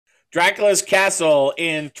Dracula's castle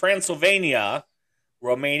in Transylvania.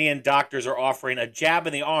 Romanian doctors are offering a jab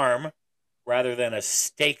in the arm rather than a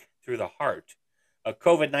stake through the heart. A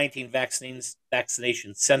COVID-19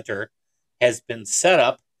 vaccination center has been set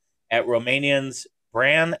up at Romanian's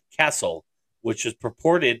Bran Castle, which is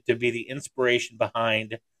purported to be the inspiration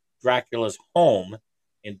behind Dracula's home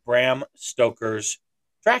in Bram Stoker's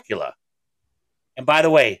Dracula. And by the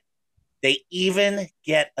way, they even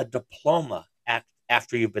get a diploma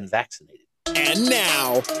after you've been vaccinated. And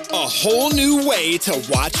now, a whole new way to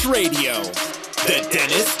watch radio. The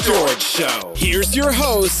Dennis George Show. Here's your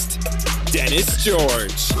host, Dennis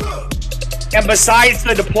George. And besides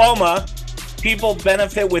the diploma, people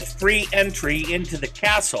benefit with free entry into the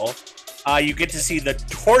castle. You get to see the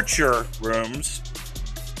torture rooms,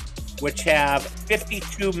 which have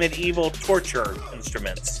 52 medieval torture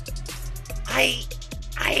instruments. I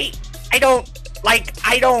don't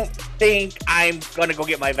think I'm gonna go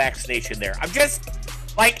get my vaccination there. I'm just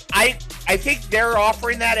like I think they're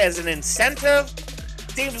offering that as an incentive.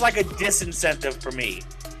 Seems like a disincentive for me.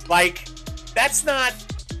 Like that's not.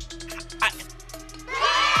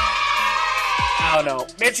 I don't know.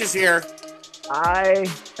 Mitch is here. I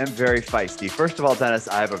am very feisty. First of all, Dennis,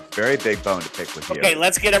 I have a very big bone to pick with you. Okay,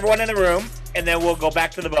 let's get everyone in the room, and then we'll go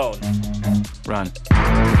back to the bone. Run.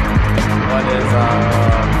 What is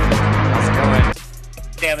how's it going?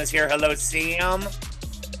 Sam is here. Hello, Sam.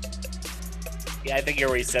 Yeah, I think you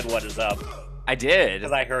already said what is up. I did.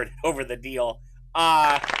 Because I heard over the deal.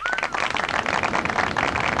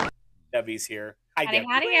 Debbie's here. Hi, Debbie.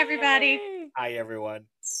 Howdy, everybody. Hi, everyone.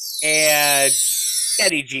 And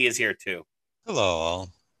Eddie G is here, too. Hello, all.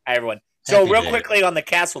 Hi, everyone. So, Happy real day. quickly on the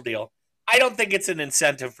castle deal, I don't think it's an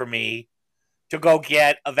incentive for me to go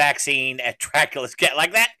get a vaccine at Dracula's Castle.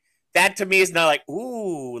 Like that. That to me is not like,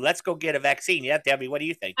 ooh, let's go get a vaccine. Yeah, Debbie, what do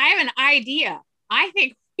you think? I have an idea. I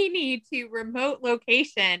think we need to remote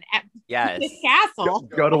location at this castle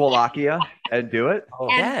Go to Wallachia and do it.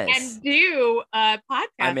 and do a podcast.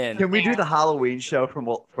 I'm in. Can we do there. the Halloween show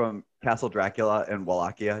from Castle Dracula in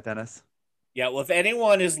Wallachia, Dennis? Yeah, well, if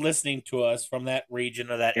anyone is listening to us from that region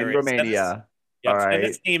or that In area, Romania. Send All us right.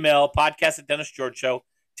 an email, podcast at Dennis George Show.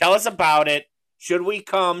 Tell us about it. Should we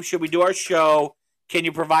come? Should we do our show? Can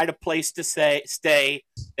you provide a place to stay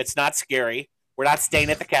that's not scary? We're not staying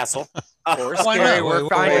at the castle. Or Why scary, not? we're Wait,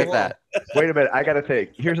 fine wait, with wait. that. Wait a minute. I got to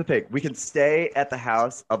think. Here's the thing. We can stay at the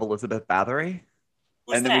house of Elizabeth Bathory,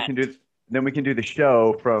 Who's and then that? we can do the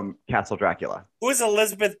show from Castle Dracula. Who's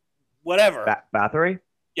Elizabeth whatever? Bathory?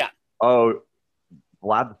 Yeah. Oh,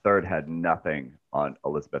 Vlad III had nothing on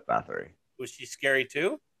Elizabeth Bathory. Was she scary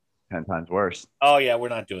too? 10 times worse. Oh, yeah, we're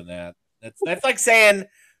not doing that. That's like saying,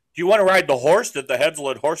 do you want to ride the horse that the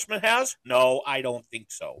Headless Horseman has? No, I don't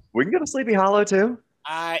think so. We can go to Sleepy Hollow too.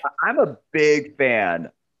 I'm a big fan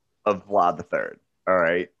of Vlad III. All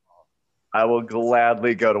right. I will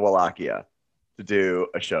gladly go to Wallachia to do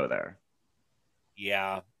a show there.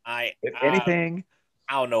 Yeah, If anything,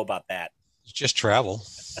 I don't know about that. Just travel.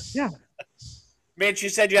 yeah. Mitch, you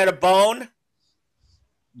said you had a bone.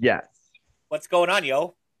 Yes. What's going on,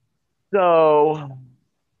 yo? So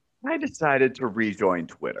I decided to rejoin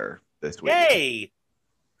Twitter this week. Yay!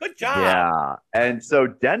 Good job. Yeah. And so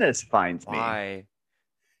Dennis finds me. Why?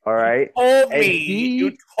 All right. Told And me. he-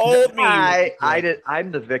 You told me.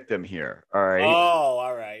 I'm the victim here. All right. Oh,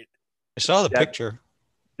 all right. I saw the Yep. picture.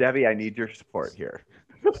 Debbie, I need your support here.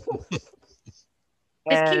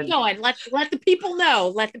 Just keep going. Let the people know.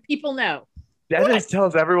 Let the people know. Dennis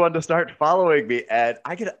tells everyone to start following me, and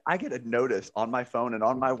I get a notice on my phone and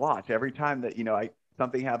on my watch every time that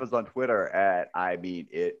something happens on Twitter, and I mean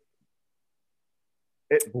it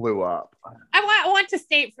blew up. I want to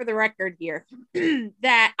state for the record here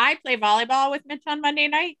that I play volleyball with Mitch on Monday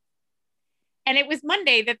night, and it was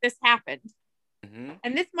Monday that this happened. Mhm.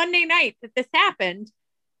 And this Monday night that this happened,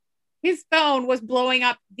 his phone was blowing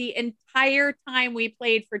up the entire time we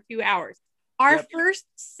played for 2 hours. Our Yep. first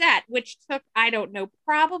set, which took, I don't know,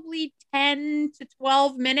 probably 10 to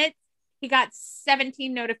 12 minutes, he got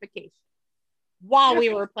 17 notifications while we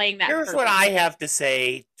were playing that. Here's what I have to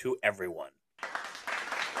say to everyone.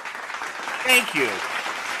 Thank you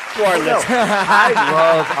to our listeners. I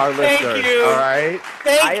love our Thank listeners. you. All right.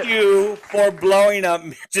 Thank you for blowing up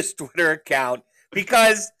Mitch's Twitter account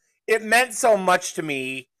because it meant so much to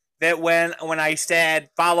me that when I said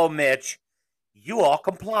follow Mitch, you all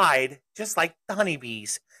complied just like the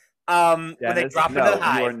honeybees. When they Dennis, drop into no, the you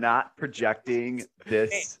are hive, not projecting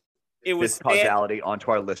this it was causality onto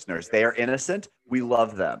our listeners. They are innocent. We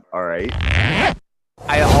love them. All right.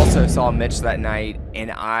 I also saw Mitch that night,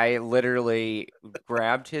 and I literally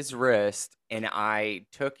grabbed his wrist and I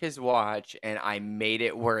took his watch and I made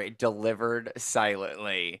it where it delivered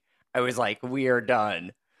silently. I was like, "We are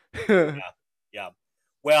done." Yeah.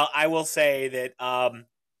 Well, I will say that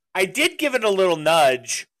I did give it a little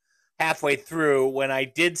nudge halfway through when I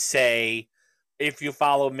did say, if you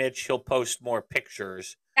follow Mitch, he'll post more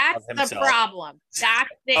pictures. That's the problem. That's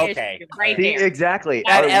the Okay. issue right See, there. exactly.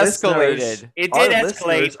 That Our escalated. listeners- It our did escalate.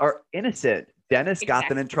 listeners are innocent. Dennis got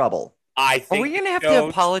them in trouble. I Are think we it gonna have to shows-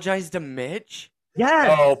 apologize to Mitch?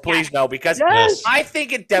 Yes. Oh, please no, because Yes. I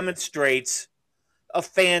think it demonstrates a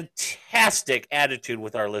fantastic attitude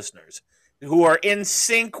with our listeners who are in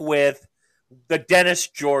sync with the Dennis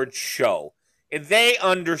George show. And they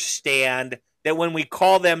understand that when we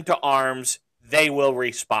call them to arms, they will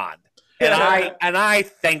respond. And I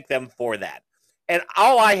thank them for that. And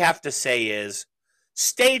all I have to say is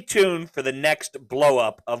stay tuned for the next blow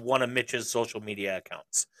up of one of Mitch's social media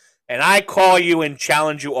accounts. And I call you and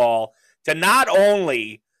challenge you all to not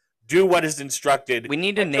only do what is instructed, We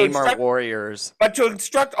need to but name our instruct- warriors. but to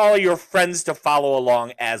instruct all your friends to follow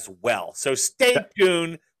along as well. So stay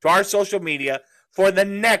tuned to our social media for the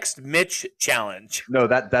next Mitch challenge. No,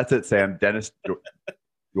 that's it, Sam. Dennis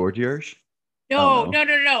Georgiers. No, Oh, no,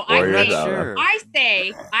 no. no, no. Warriors, I'm not sure.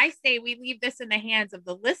 I say we leave this in the hands of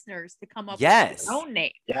the listeners to come up Yes. with their own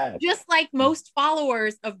name. Yes. Just like most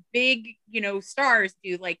followers of big, stars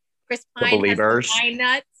do. Like Chris The Pine has Believers. the Pine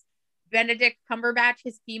Nuts. Benedict Cumberbatch,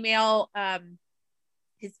 his female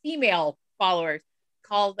followers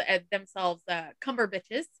called themselves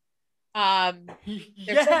Cumberbitches.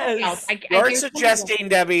 There's something else. Yes. You're suggesting,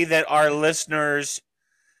 Debbie, that our listeners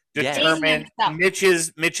Yes. determine Stop.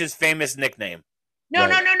 Mitch's famous nickname. No,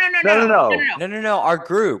 Right. no. No. Our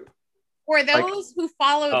group. For those who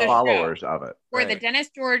follow the show, Followers of it. for the Right. Dennis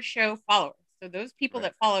George Show followers. So those people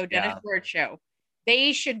that follow Dennis George Show,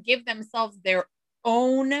 they should give themselves their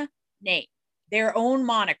own name, their own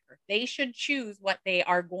moniker. They should choose what they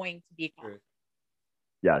are going to be called.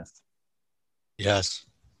 Yes. Yes.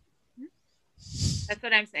 That's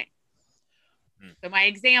what I'm saying. Hmm. So my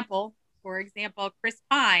example, for example, Chris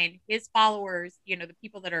Pine, his followers, the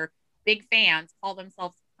people that are big fans call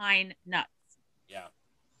themselves Pine Nuts. Yeah.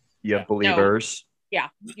 You have believers. Yeah,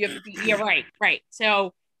 you're right.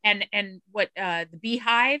 So and what the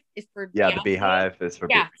Beehive is for Yeah, Beyonce. the Beehive is for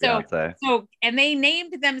Beyonce. So and they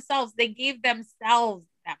named themselves, they gave themselves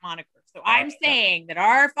that moniker. So I'm saying that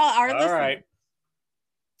our listeners, right.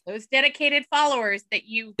 those dedicated followers that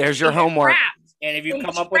you There's your homework. And if you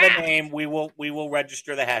come up with a name, we will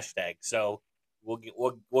register the hashtag. So we'll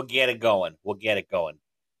get it going. We'll get it going.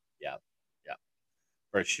 Yeah.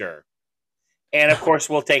 For sure. And of course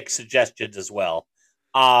we'll take suggestions as well.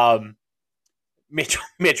 Mitch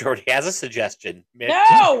already has a suggestion. Mitch.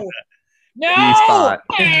 No. G-spot.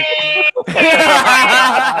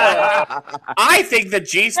 I think the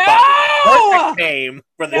G-spot No! is the perfect name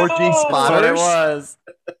for the Or No! That's what it G-spotters. was.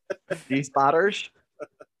 G-spotters.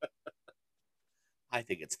 I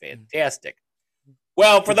think it's fantastic.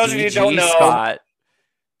 Well, for those of you who don't know, G-spot.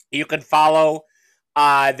 you can follow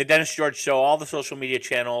the Dennis George Show, all the social media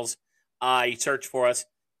channels. You search for us.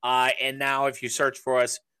 And now if you search for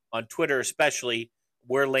us on Twitter especially,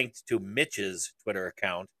 we're linked to Mitch's Twitter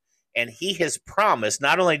account. And he has promised,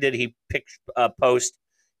 not only did he post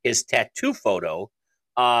his tattoo photo,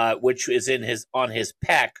 which is on his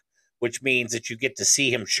pec, which means that you get to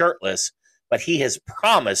see him shirtless, but he has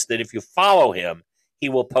promised that if you follow him, he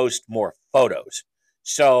will post more photos.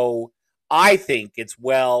 So I think it's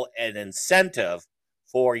an incentive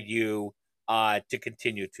for you to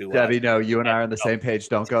continue to. Debbie, no, you and I are on the same page.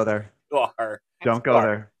 Don't go there. Don't go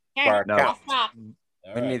there. Yeah, No. I'll stop.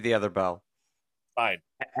 All We right, need the other bell. fine.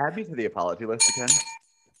 Add me to the apology list again.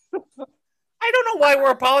 I don't know why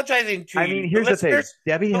we're apologizing to I you. mean, here's the thing.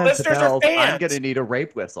 Debbie the has the listeners are bells. I'm fans. going to need a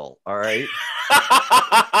rape whistle. All right.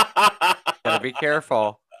 Gotta be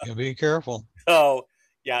careful. You be careful. So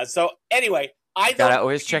yeah. So anyway, Gotta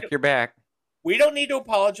always check your back. We don't need to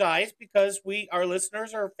apologize because our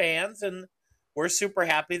listeners are fans and we're super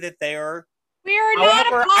happy that they are. We are not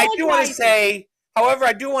However, apologizing.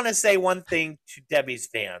 I do want to say one thing to Debbie's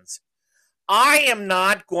fans. I am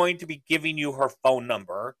not going to be giving you her phone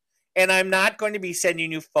number, and I'm not going to be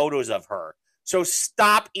sending you photos of her. So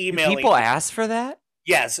stop Do emailing. people ask for that?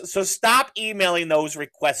 Yes. So stop emailing those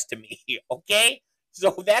requests to me. Okay.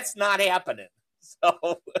 So that's not happening.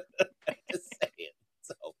 So just saying.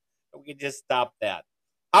 So we can just stop that.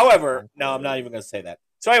 However, no, I'm not even going to say that.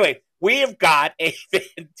 So anyway, we have got a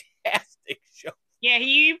fantastic show. Yeah,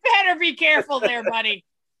 you better be careful there, buddy.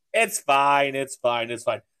 It's fine. It's fine. It's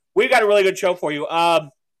fine. we got a really good show for you.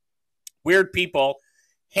 Weird people,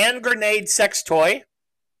 hand grenade sex toy.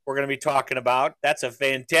 We're going to be talking about. That's a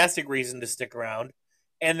fantastic reason to stick around.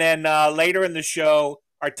 And then later in the show,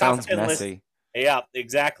 our top Sounds 10 messy. list. Yeah,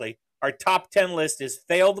 exactly. Our top 10 list is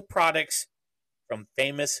failed products from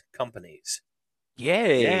famous companies.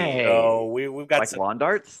 Yay. So we've got like some lawn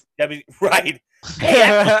darts. right.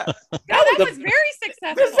 That was very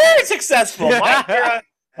successful. Very successful.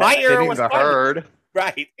 My era was the fun. herd.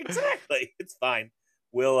 Right, exactly. It's fine.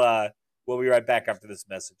 We'll be right back after this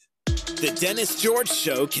message. The Dennis George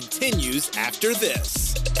Show continues after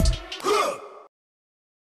this.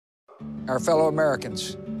 Our fellow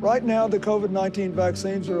Americans. Right now, the COVID-19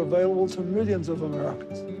 vaccines are available to millions of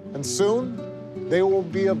Americans. And soon, they will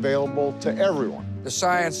be available to everyone. The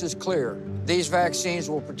science is clear. These vaccines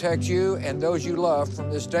will protect you and those you love from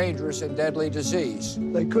this dangerous and deadly disease.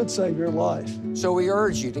 They could save your life. So we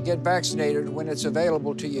urge you to get vaccinated when it's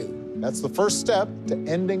available to you. That's the first step to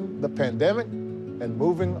ending the pandemic and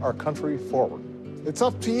moving our country forward. It's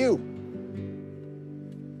up to you.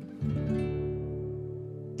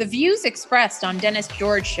 The views expressed on Dennis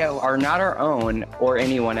George Show Are not our own or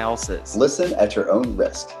anyone else's. Listen at your own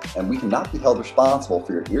risk, and we cannot be held responsible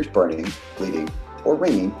for your ears burning, bleeding, or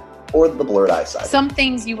ringing, or the blurred eyesight. some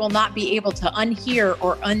things you will not be able to unhear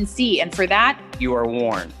or unsee, and for that, You are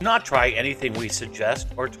warned. Do not try anything we suggest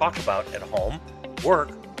or talk about at home, work,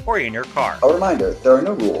 or in your car. A reminder, there are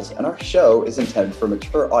no rules, and our show is intended for a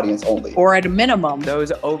mature audience only. or at a minimum,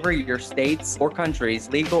 Those over your state's or country's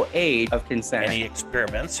legal age of consent. Any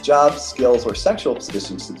experiments Jobs, skills, or sexual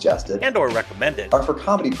positions suggested and or recommended are for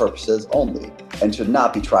comedy purposes only and should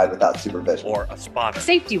not be tried without supervision. or a spotter.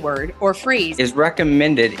 safety word or phrase, Is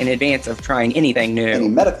recommended in advance of trying anything Any new.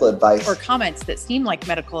 medical advice or comments that seem like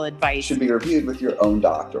medical advice, should be reviewed with your own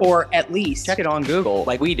doctor. or at least. Check it on Google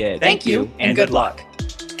like we did. Thank you, and good luck.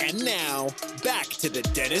 And now, back to the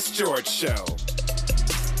Dennis George Show.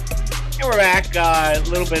 And we're back. A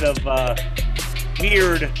little bit of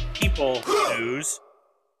weird people news.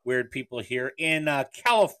 Weird people here. In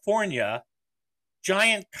California,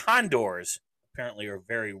 giant condors apparently are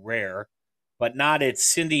very rare, but not at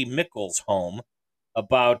Cindy Mickles' home.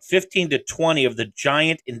 About 15 to 20 of the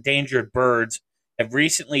giant endangered birds have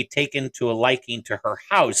recently taken to a liking to her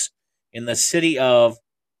house in the city of,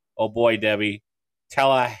 oh boy, Debbie,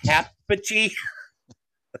 Tallahatchie.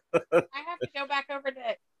 I have to go back over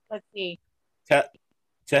to, let's see.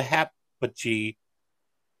 Tallahatchie.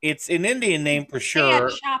 It's an Indian name for sure.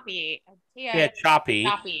 Choppy. Choppy.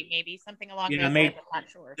 Choppy, maybe. Something along those Yeah, lines. I'm not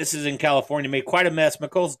sure. This is in California. Made quite a mess.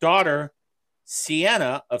 McCall's daughter,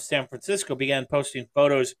 Sienna of San Francisco, began posting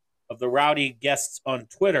photos of the rowdy guests on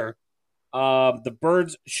Twitter. The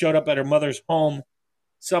birds showed up at her mother's home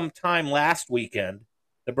sometime last weekend.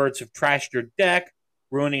 The birds have trashed her deck,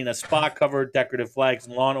 ruining a spot-covered decorative flags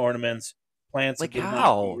and lawn ornaments. Plants Like have been how?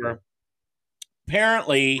 knocked over.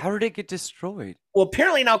 Apparently, How did it get destroyed? well,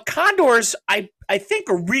 apparently now condors, I think,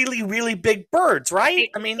 are really, really big birds, right?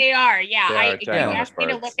 I mean, They are, yeah. They are You ginormous asked me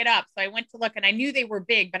to birds. look it up, so I went to look, and I knew they were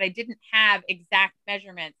big, but I didn't have exact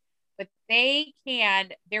measurements. But their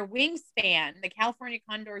wingspan, the California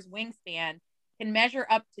condor's wingspan, can measure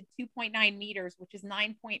up to 2.9 meters, which is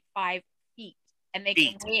 9.5 feet. And they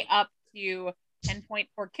can weigh up to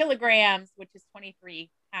 10.4 kilograms, which is 23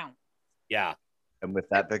 pounds. yeah. And with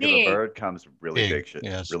that big of Big. a bird comes really Big, big shit.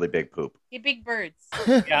 yes. Really big poop. They're big birds.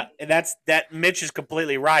 Yeah, and that Mitch is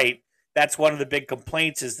completely right. That's one of the big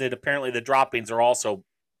complaints is that apparently the droppings are also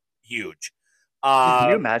huge. Can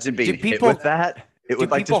you imagine being hit people- with that? It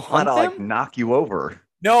would like people just flat out hunt like them? knock you over.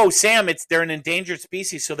 No, Sam, they're an endangered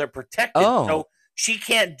species, so they're protected. Oh. So she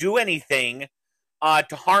can't do anything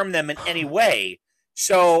to harm them in any way.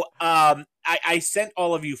 So I sent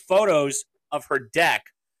all of you photos of her deck,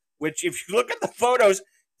 which if you look at the photos,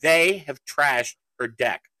 they have trashed her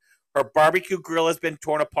deck. Her barbecue grill has been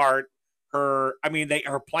torn apart. Her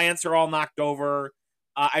plants are all knocked over.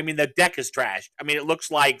 The deck is trashed. I mean, it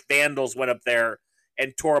looks like vandals went up there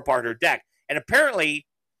and tore apart her deck. And apparently,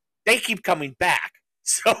 they keep coming back.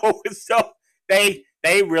 So they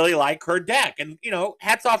really like her deck. And,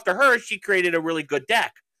 hats off to her. She created a really good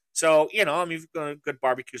deck. So, you've got a good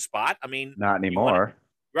barbecue spot. I mean, Not anymore.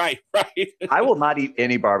 right. I will not eat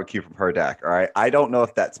any barbecue from her deck. All right. I don't know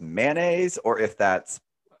if that's mayonnaise or if that's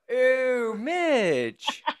Ew,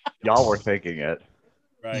 Mitch. y'all were thinking it.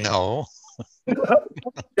 Right. No.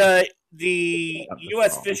 The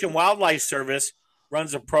U.S. Fish and Wildlife Service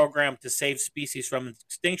runs a program to save species from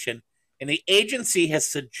extinction, and the agency has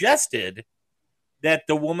suggested that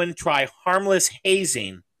the woman try harmless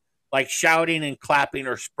hazing, like shouting and clapping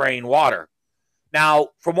or spraying water. Now,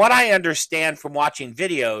 from what I understand from watching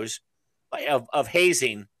videos of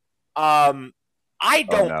hazing, I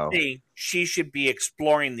don't think she should be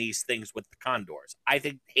exploring these things with the condors. I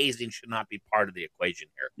think hazing should not be part of the equation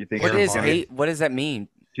here. You think What does that mean?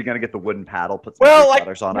 You're gonna get the wooden paddle, put some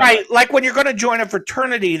letters on it. Right, like when you're going to join a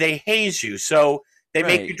fraternity, they haze you, so they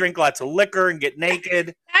make you drink lots of liquor and get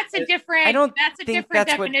naked. That's a different. That's a different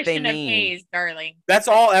definition of haze, darling. That's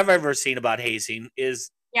all I've ever seen about hazing. I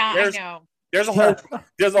know. There's a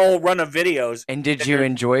whole run of videos. And did you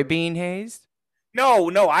enjoy being hazed? No,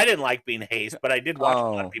 I didn't like being hazed, but I did watch a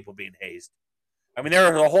lot of people being hazed. I mean, there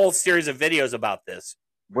are a whole series of videos about this.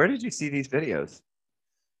 Where did you see these videos?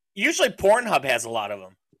 Usually Pornhub has a lot of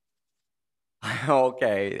them.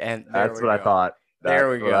 Okay, and that's what I thought.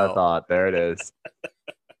 There we go. I thought. There it is.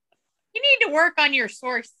 You need to work on your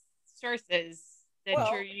sources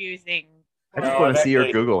that you're using. I just want to see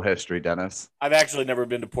your Google history, Dennis. I've actually never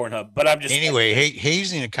been to Pornhub, but I'm just anyway.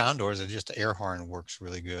 Hazing of condors and just the air horn works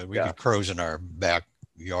really good. We get crows in our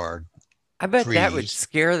backyard. I bet that would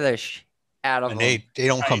scare the out of them. They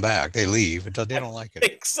don't come back. They leave. They don't like it. I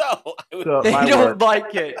think so. They don't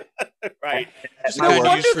like it. Right. No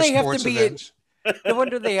wonder they have to be. No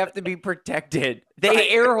wonder they have to be protected. They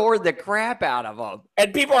air horde the crap out of them,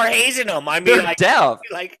 and people are hazing them. I mean, they're deaf.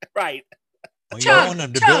 Right. Well, you don't want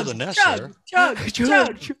them to build a nest there. Chug.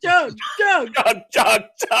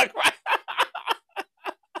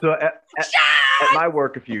 So at my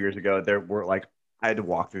work a few years ago, there were I had to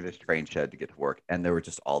walk through this train shed to get to work, and there were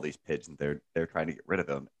just all these pigeons. They're trying to get rid of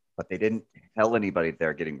them, but they didn't tell anybody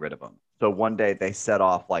they're getting rid of them. So one day they set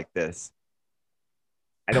off this,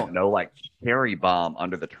 I don't know, cherry bomb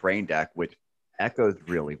under the train deck, which echoes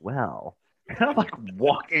really well. And I'm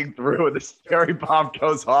walking through, and this cherry bomb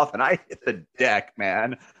goes off, and I hit the deck,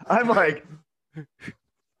 man. I'm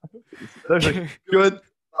there's a good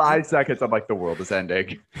 5 seconds. I'm the world is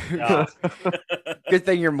ending. Yeah. Good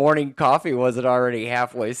thing your morning coffee wasn't already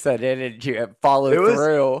halfway set in and you followed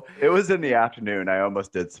through. It was in the afternoon. I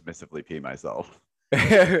almost did submissively pee myself.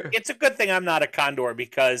 It's a good thing I'm not a condor,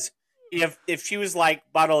 because if she was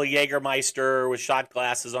bottle of Jägermeister with shot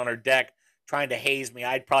glasses on her deck trying to haze me,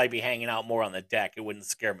 I'd probably be hanging out more on the deck. It wouldn't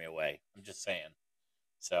scare me away. I'm just saying.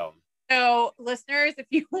 So listeners, if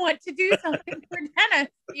you want to do something for Dennis,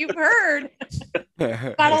 you've heard.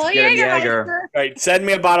 Bottle of Jägermeister. Right, send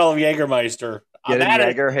me a bottle of Jägermeister. Get a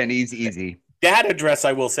Jäger, and he's easy. That address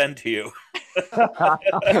I will send to you.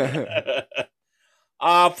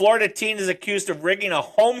 Florida teen is accused of rigging a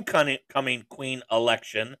homecoming queen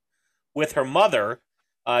election with her mother.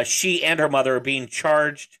 She and her mother are being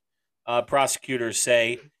charged. Prosecutors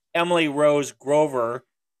say Emily Rose Grover,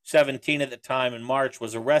 17 at the time, in March,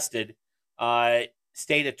 was arrested.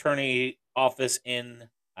 State attorney office in,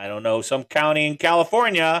 some county in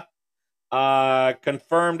California,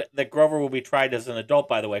 confirmed that Grover will be tried as an adult,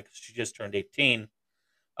 by the way, because she just turned 18.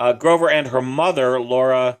 Grover and her mother,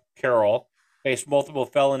 Laura Carroll, faced multiple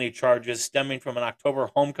felony charges stemming from an October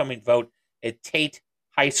homecoming vote at Tate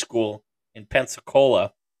High School in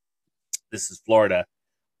Pensacola. This is Florida.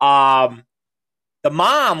 The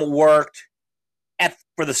mom worked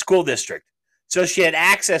for the school district, so she had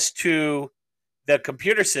access to the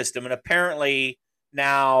computer system, and apparently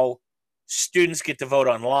now students get to vote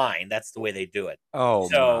online. That's the way they do it. Oh,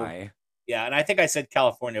 so, my. Yeah, and I think I said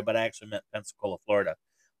California, but I actually meant Pensacola, Florida.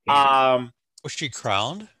 Was she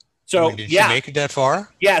crowned? So did she make it that far?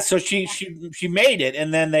 Yeah, so she made it,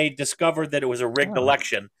 and then they discovered that it was a rigged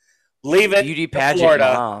election. Leave it Beauty to pageant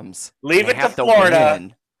Florida. moms. Leave it to Florida.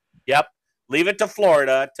 Yep. Leave it to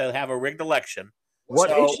Florida to have a rigged election.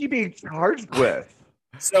 What is she being charged with?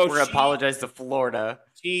 So we're gonna apologize to Florida.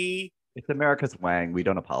 It's America's Wang. We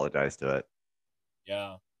don't apologize to it.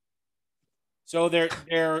 Yeah. So they're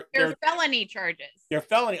felony charges. They're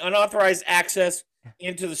felony unauthorized access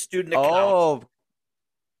into the student account.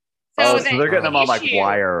 Oh, so they're getting them on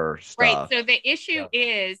wire stuff. Right. So the issue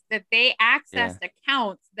is that they accessed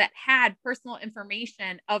accounts that had personal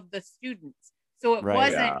information of the students. So it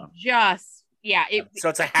wasn't just so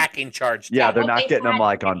it's a hacking charge. Yeah, they're not getting them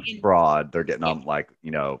on fraud. They're getting them Right.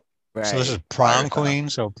 So this is prom queen.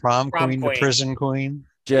 So prom queen to prison queen.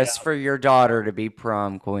 Just for your daughter to be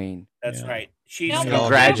prom queen. That's right. She's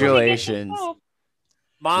congratulations.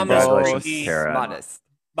 Mom is modest.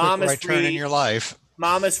 Mom is free in your life.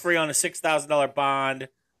 Mom is free on a $6,000 bond.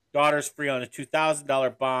 Daughter's free on a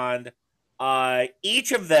 $2,000 bond.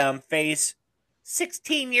 Each of them face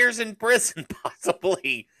 16 years in prison,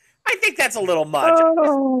 possibly. I think that's a little much. I'm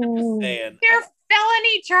just saying. They're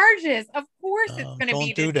felony charges. Of course it's going to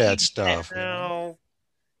be. Don't do that stuff. No.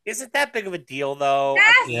 Is it that big of a deal, though?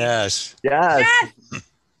 Yes. Personal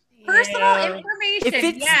information Congratulations.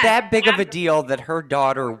 If it's yes, that big of a deal that her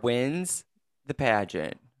daughter wins the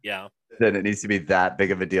pageant, Yeah. Then it needs to be that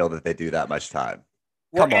big of a deal that they do that much time.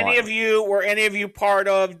 Were any of you part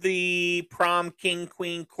of the prom king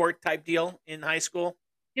queen court type deal in high school?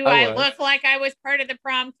 Do I look like I was part of the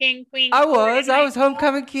prom king queen? I was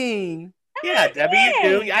homecoming king. Yeah, Debbie,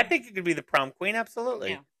 you do. I think you could be the prom queen.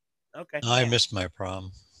 Absolutely. Yeah. Okay. I missed my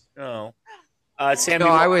prom. Oh. Sam, No,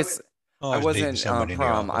 I was. Oh, I was dating wasn't somebody in the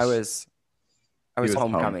prom. I office. was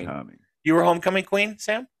homecoming. You were homecoming queen,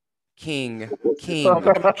 Sam? King. King.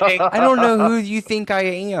 I don't know who you think I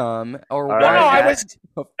am or what. right.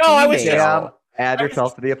 I was Sam, add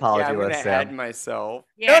yourself to the apology I'm gonna list, add Sam. myself.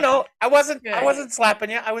 No, I wasn't slapping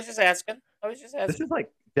you. I was just asking. This is like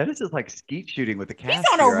Dennis is like skeet shooting with the cast.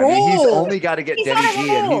 on a here. I mean, he's roll. only got to get He's Denny on a G,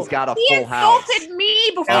 and roll. he's got a He full house. insulted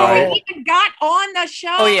me before No. we even got on the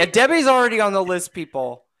show. Oh yeah, Debbie's already on the list,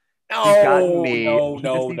 people. He's got me. no, he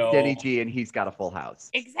no, just needs no. Denny G, and he's got a full house.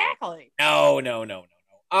 Exactly. No.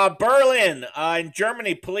 Berlin, in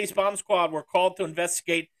Germany, police bomb squad were called to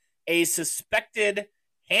investigate a suspected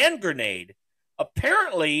hand grenade.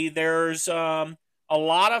 Apparently, there's a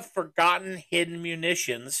lot of forgotten hidden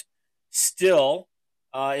munitions still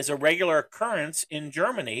is a regular occurrence in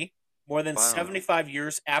Germany more than 75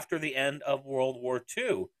 years after the end of World War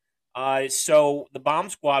II. So the bomb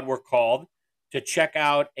squad were called to check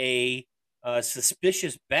out a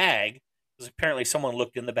suspicious bag, because apparently someone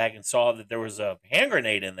looked in the bag and saw that there was a hand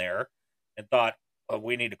grenade in there and thought,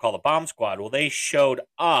 we need to call the bomb squad. Well, they showed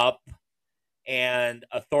up, and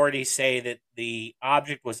authorities say that the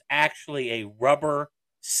object was actually a rubber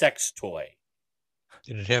sex toy.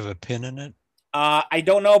 Did it have a pin in it? I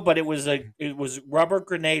don't know, but it was rubber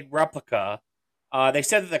grenade replica. They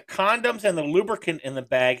said that the condoms and the lubricant in the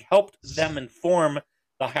bag helped them inform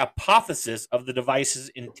the hypothesis of the device's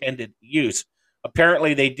intended use.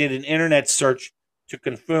 Apparently, they did an internet search to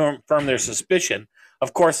confirm their suspicion.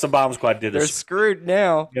 Of course, the bomb squad did. They're screwed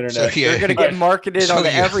now. Internet. They're going to get marketed So on you-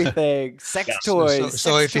 everything. Sex toys.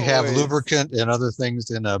 So sex if you have toys. lubricant and other things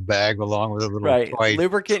in a bag along with a little Right, toy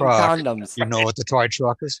lubricant truck, and condoms. you know what the toy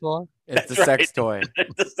truck is for? It's That's a sex right. toy.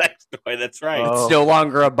 It's a sex toy. That's right. It's no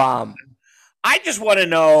longer a bomb. I just want to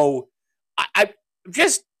know. I'm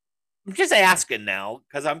just asking now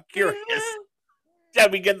because I'm curious.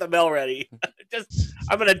 Debbie, get the bell ready.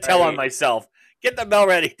 I'm going to tell on myself. Get the bell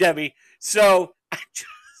ready, Debbie. So I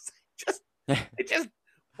just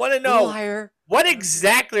want to know what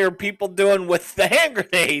exactly are people doing with the hand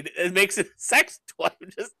grenade? It makes it a sex toy.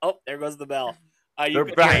 There goes the bell. They're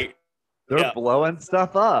right. They're blowing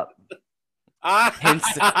stuff up.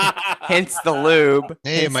 Hence the lube.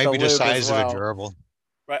 Hey, it might be the size of a gerbil.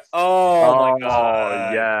 Right. Oh my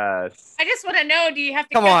God. Oh yes. I just want to know, do you have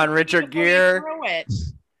to Come count on, Richard before you Gere. throw it?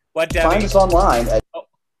 What, Debbie? Find us online at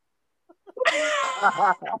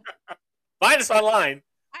Find us online.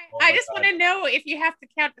 I just want to know if you have to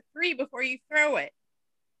count to 3 before you throw it.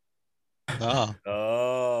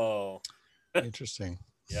 Oh. Interesting.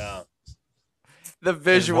 Yeah. The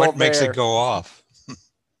visual What makes there. it go off?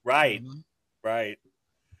 Right. Right.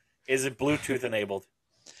 Is it Bluetooth enabled?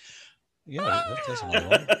 Yeah, that doesn't work.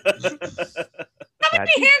 How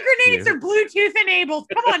many hand grenades are Bluetooth enabled?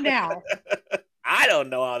 Come on now. I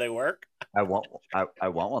don't know how they work. I want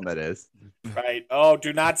one that is. Right. Oh,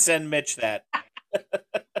 do not send Mitch that.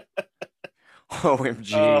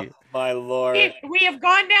 OMG. Oh, my Lord. We have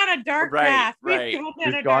gone down a dark path. We've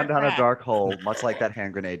gone down a dark hole, much like that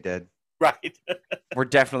hand grenade did. Right. We're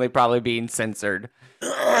definitely probably being censored.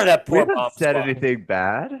 That We poor haven't bomb said squad. anything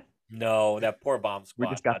bad. No, that poor bomb squad.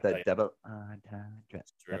 We just got I'll tell the you. devil.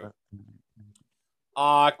 True.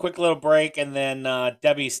 Quick little break, and then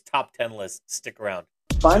Debbie's top 10 list. Stick around.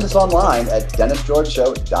 find us online at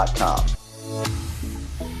DennisGeorgeShow.com.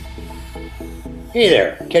 Hey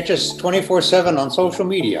there, catch us 24/7 on social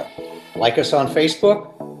media. Like us on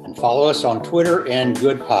Facebook and follow us on Twitter and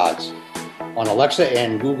Good Pods. On Alexa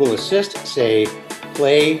and Google Assist, say,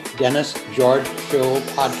 play Dennis George Show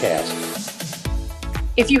podcast.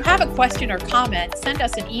 If you have a question or comment, send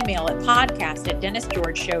us an email at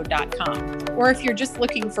podcast@DennisGeorgeShow.com. Or if you're just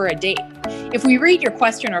looking for a date. If we read your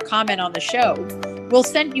question or comment on the show, we'll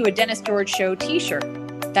send you a Dennis George Show t-shirt.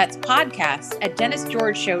 That's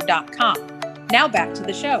podcast@DennisGeorgeShow.com. Now back to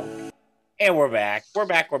the show. And we're back. We're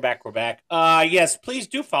back. Yes, please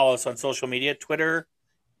do follow us on social media, Twitter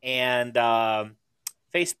and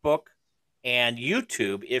Facebook and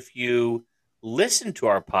YouTube. If you listen to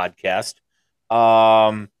our podcast,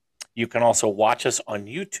 you can also watch us on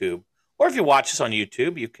YouTube. Or if you watch us on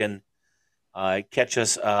YouTube, you can catch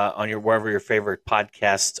us on wherever your favorite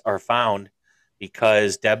podcasts are found.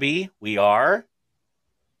 Because, Debbie, we are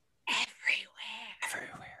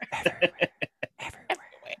Everywhere.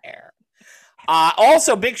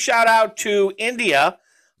 Also, big shout out to India.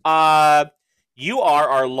 You are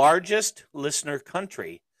our largest listener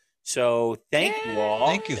country. So thank you all.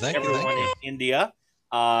 Thank you. Everyone in India.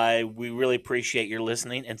 We really appreciate your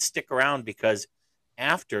listening, and stick around, because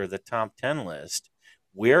after the top 10 list,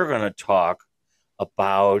 we're going to talk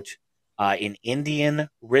about an Indian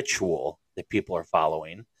ritual that people are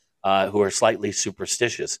following, who are slightly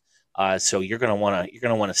superstitious. So you're going to want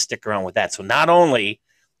to stick around with that. So not only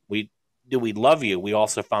do we love you, we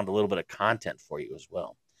also found a little bit of content for you as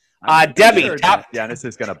well. Debbie, sure Dennis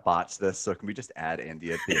is going to botch this, so can we just add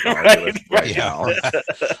India to the right now?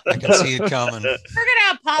 I can see it coming. We're going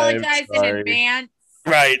to apologize in advance,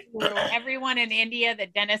 right, to everyone in India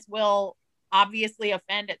that Dennis will obviously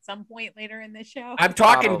offend at some point later in the show. I'm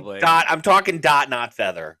talking dot. I'm talking dot, not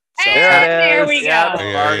feather. So. There we go.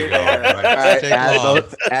 There you go. Right.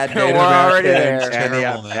 Add Native Americans and the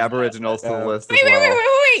Aboriginals to the list as well.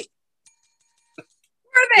 Wait.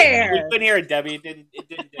 We're there. We couldn't hear it, Debbie. It didn't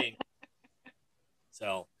ding.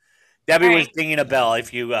 So, Debbie was dinging a bell.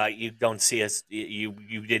 If you don't see us, you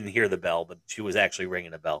didn't hear the bell, but she was actually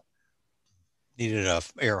ringing a bell. Needed a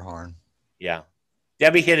air horn. Yeah,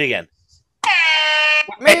 Debbie hit it again.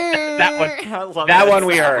 that one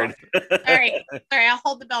we heard. Sorry, I'll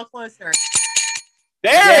hold the bell closer.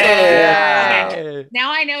 There it is. Okay.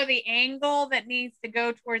 Now I know the angle that needs to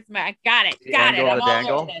go towards my. I got it. The Got it. angle I'm of the all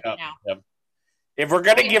dangle? over this now. Yep. If we're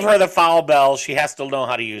gonna give her the foul bell, she has to know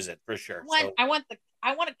how to use it for sure. I want a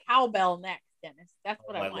cowbell next, Dennis. That's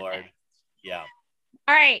what I want. Lord. Next. Yeah.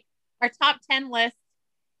 All right. Our top 10 list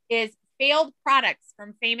is failed products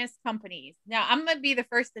from famous companies. Now, I'm going to be the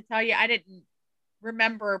first to tell you I didn't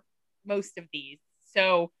remember most of these.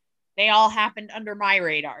 So they all happened under my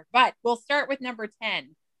radar. But we'll start with number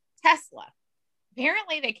 10, Tesla.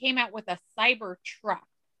 Apparently, they came out with a cyber truck.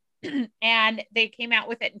 And they came out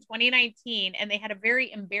with it in 2019, and they had a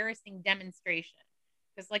very embarrassing demonstration,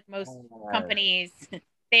 because like most companies,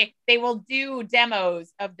 they will do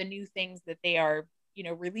demos of the new things that they are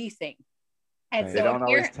releasing. And they don't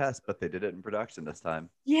always test, but they did it in production this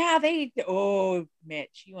time. Yeah,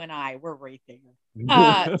 Mitch, you and I, we're right there.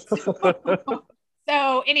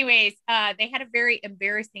 So anyways, they had a very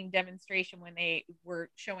embarrassing demonstration when they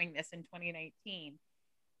were showing this in 2019.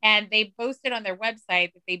 And they boasted on their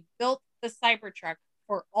website that they built the Cybertruck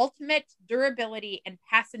for ultimate durability and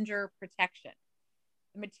passenger protection.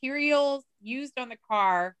 The materials used on the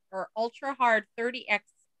car are ultra-hard 30X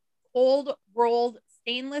cold-rolled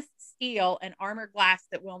stainless steel and armor glass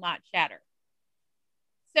that will not shatter.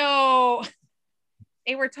 So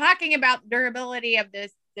they were talking about the durability of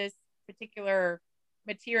this particular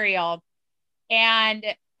material. And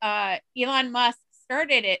Elon Musk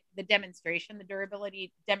started the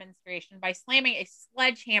durability demonstration, by slamming a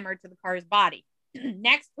sledgehammer to the car's body.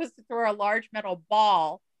 Next was to throw a large metal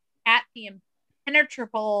ball at the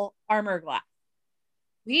impenetrable armor glass.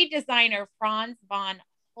 Lead designer Franz von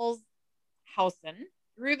Holzhausen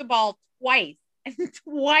threw the ball twice, and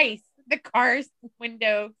twice the car's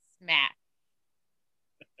window smashed.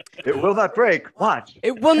 It will not break. Watch.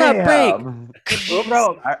 It will not break. It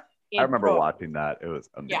broke. I remember watching that. It was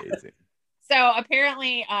amazing. Yeah. So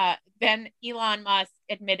apparently, then Elon Musk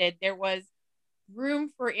admitted there was room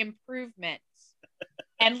for improvement,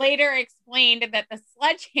 and later explained that the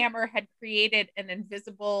sledgehammer had created an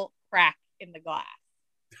invisible crack in the glass.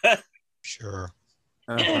 Sure.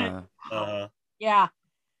 Yeah.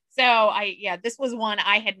 So this was one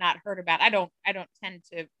I had not heard about. I don't tend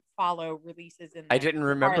to follow releases in. I didn't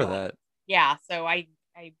remember that. Yeah. So I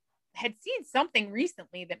had seen something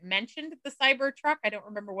recently that mentioned the Cybertruck. I don't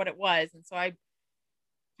remember what it was, and so I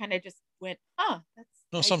kind of just went,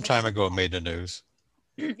 that's. Some time ago it made the news.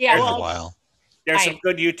 Yeah, a while. There's some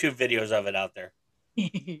good YouTube videos of it out there.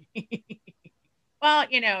 Well,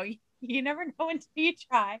 you never know until you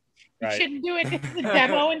try. You Right. shouldn't do it as a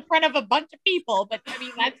demo in front of a bunch of people, but I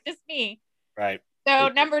mean that's just me. Right. So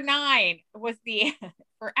number 9 was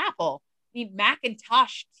for Apple, the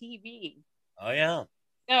Macintosh TV. Oh yeah.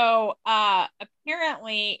 So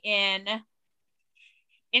apparently they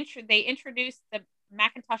introduced the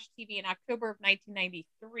Macintosh TV in October of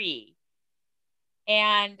 1993,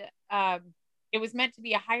 and it was meant to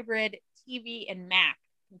be a hybrid TV and Mac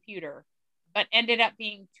computer, but ended up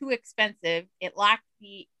being too expensive. It lacked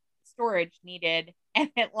the storage needed, and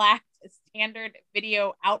it lacked a standard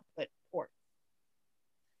video output port.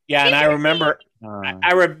 Yeah, and I remember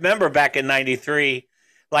back in '93,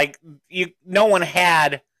 like everyone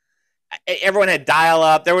had dial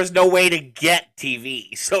up. There was no way to get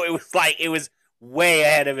TV, so it was way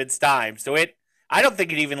ahead of its time. So I don't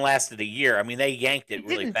think it even lasted a year. I mean, they yanked it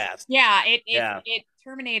really fast. Yeah, it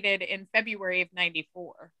terminated in February of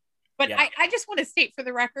 94. But Yeah. I just want to state for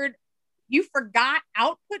the record, you forgot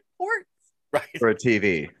output ports Right. For a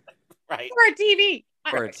TV. Right. for a TV.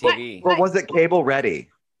 For a TV. Or was it cable ready?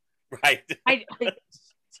 Right. I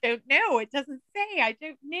don't know. It doesn't say. I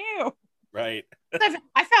don't know. Right.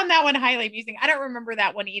 I found that one highly amusing. I don't remember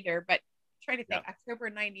that one either, but I'm trying to think. October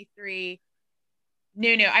 93. No,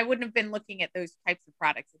 I wouldn't have been looking at those types of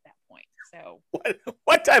products at that point. So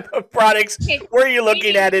What type of products were you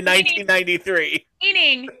looking at in 1993?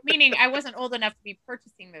 Meaning I wasn't old enough to be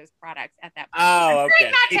purchasing those products at that point. Oh, I'm okay.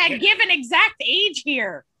 trying not to give an exact age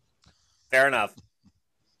here. Fair enough.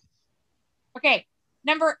 Okay,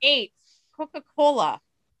 number 8, Coca-Cola.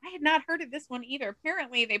 I had not heard of this one either.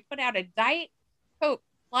 Apparently, they put out a Diet Coke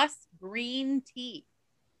plus green tea.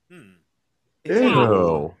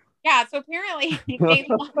 Ew. Yeah, so apparently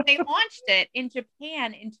they launched it in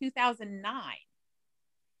Japan in 2009.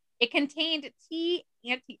 It contained tea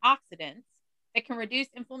antioxidants that can reduce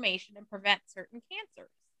inflammation and prevent certain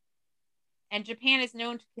cancers. And Japan is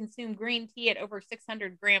known to consume green tea at over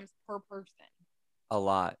 600 grams per person. A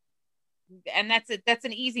lot. And that's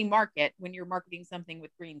an easy market when you're marketing something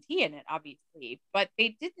with green tea in it, obviously. But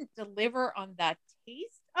they didn't deliver on the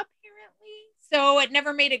taste, apparently. So it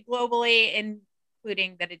never made it globally,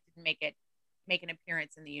 including that it didn't make an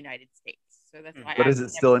appearance in the United States. So that's why. But is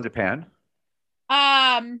it still in Japan?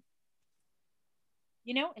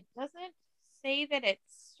 It doesn't say that it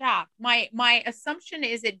stopped. My assumption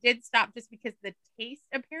is it did stop just because the taste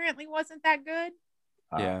apparently wasn't that good.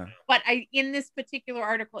 Yeah. But in this particular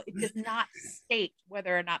article, it does not state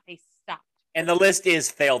whether or not they stopped. And the list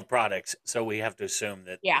is failed products, so we have to assume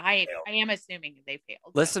that. Yeah, I am assuming they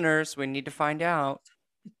failed. Listeners, we need to find out.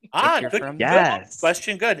 Good. Yes.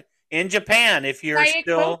 Question. Good. In Japan, if you're Diet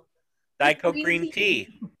still Coke Diet Coke green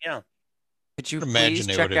tea. Yeah. Could you Imagine please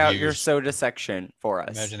they check would have out your used- soda section for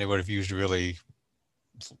us? Imagine they would have used really,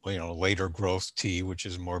 later growth tea, which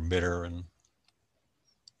is more bitter and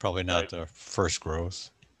probably not the first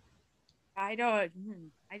growth. I don't.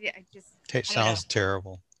 I just. Sounds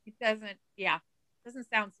terrible. It doesn't. Yeah, doesn't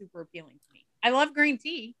sound super appealing to me. I love green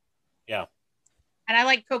tea. Yeah. And I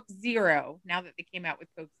like Coke Zero now that they came out with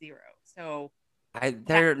Coke Zero. So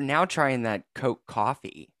they're now trying that Coke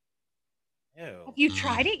coffee. Ew. Have you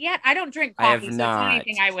tried it yet? I don't drink I have coffee, so it's not. not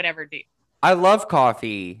anything I would ever do. I love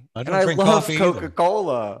coffee. I and don't I drink love coffee either.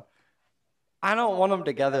 Coca-Cola. I don't want them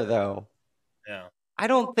together though. Yeah. I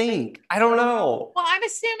don't know. Well, I'm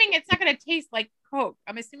assuming it's not going to taste like Coke.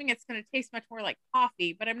 I'm assuming it's going to taste much more like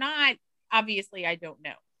coffee, but I'm not. Obviously, I don't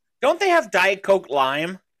know. Don't they have Diet Coke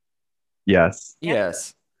lime? Yes.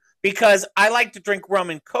 Yes. Because I like to drink rum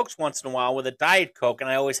and Cokes once in a while with a Diet Coke, and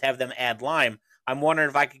I always have them add lime. I'm wondering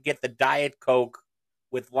if I could get the Diet Coke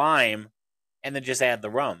with lime and then just add the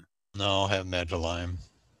rum. No, have them add the lime.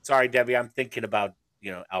 Sorry, Debbie, I'm thinking about,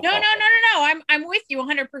 alcohol. No. I'm with you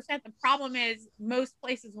 100%. The problem is most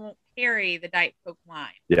places won't carry the Diet Coke lime.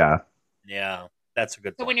 Yeah. Yeah, that's a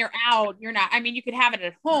good So point. when you're out, you're not. I mean, you could have it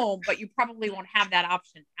at home, but you probably won't have that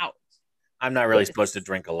option out. I'm not really supposed to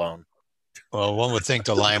drink alone. Well, one would think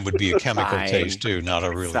the lime would be a chemical Fine. taste too, not a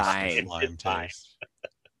really Fine. lime taste.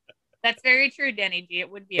 That's very true, Denny G. It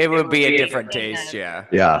would be. It would be a different taste, yeah.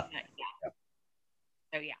 Yeah.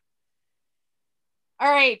 So yeah.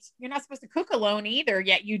 All right, you're not supposed to cook alone either.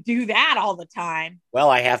 Yet you do that all the time. Well,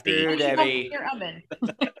 I have to True, eat. Debbie. Your oven.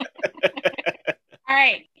 All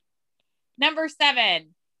right. Number 7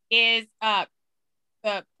 is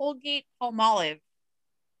the Colgate Palmolive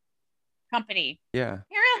company. Yeah.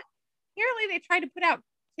 Apparently they tried to put out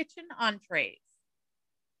kitchen entrees.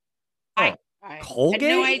 Oh. I Colgate? had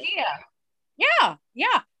no idea.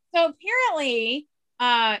 Yeah. So apparently,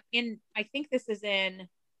 I think this is in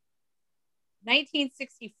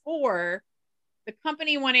 1964, the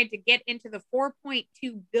company wanted to get into the $4.2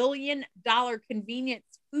 billion convenience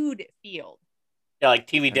food field. Yeah, like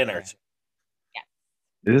TV dinners.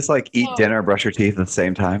 Is this like eat dinner, brush your teeth at the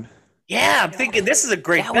same time? Yeah, I'm thinking this is a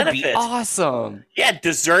great That would benefit. be awesome. Yeah,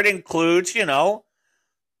 dessert includes, because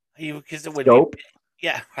it would Dope.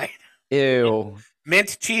 Yeah, right. Ew.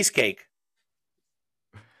 Mint cheesecake.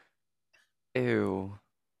 Ew.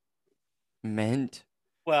 Mint?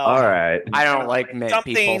 Well, All right. I don't like mint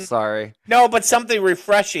people, Something- sorry. no, but something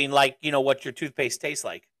refreshing, like what your toothpaste tastes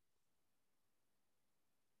like.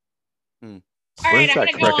 All right, Where's I'm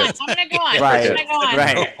that gonna go on. cricket? I'm gonna go on. Right, I'm gonna go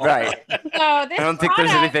on. right. So this I don't think there's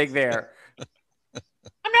product- anything there.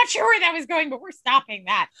 I'm not sure where that was going, but we're stopping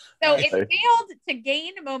that. So it Okay. failed to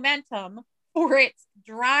gain momentum for its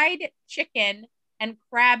dried chicken and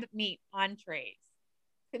crab meat entrees.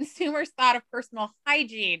 consumers thought of personal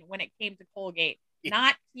hygiene when it came to Colgate,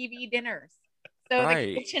 not TV dinners. So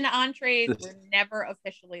the kitchen entrees were never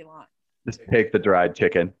officially launched. Just take the dried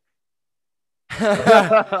chicken.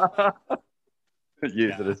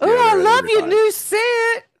 Use it as I love your new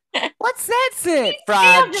scent. What's that scent?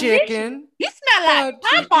 Fried chicken. You smell like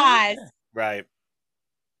Popeyes. Right.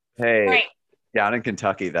 Hey, down in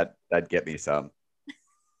Kentucky, that'd get me some.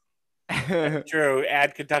 True.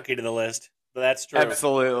 Add Kentucky to the list. That's true.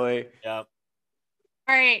 Absolutely. Yeah. All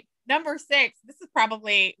right. Number 6. This is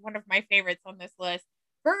probably one of my favorites on this list.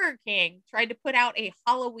 Burger King tried to put out a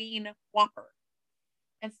Halloween Whopper.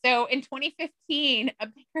 And so in 2015,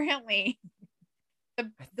 apparently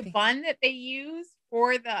the bun that they used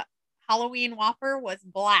for the Halloween Whopper was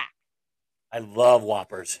black. I love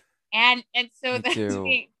Whoppers. And so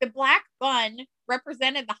the black bun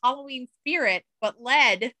represented the Halloween spirit, but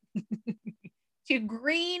led to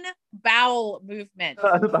green bowel movement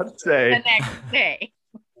I was about to say, the next day.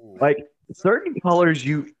 like certain colors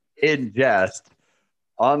you ingest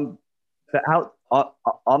on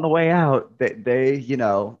the way out, they you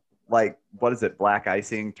know, like, what is it? Black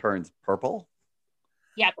icing turns purple.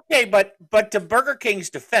 Yep. Okay, but to Burger King's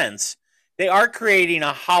defense, they are creating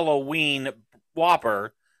a Halloween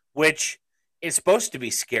Whopper, which is supposed to be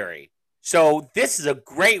scary. So this is a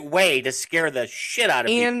great way to scare the shit out of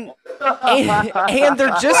people. And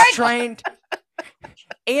they're just trying.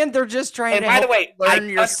 And they're just trying And to by the way, learn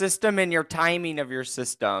your system and your timing of your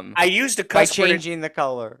system. I used a by cuss word changing the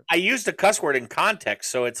color. I used a cuss word in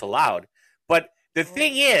context, so it's allowed. But the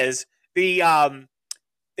thing is, they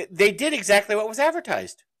did exactly what was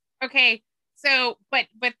advertised. Okay, so but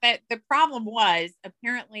the problem was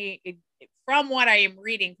apparently from what I am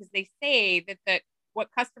reading, because they say that what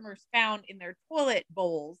customers found in their toilet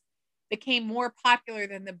bowls became more popular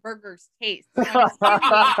than the burger's taste. So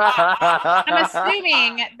I'm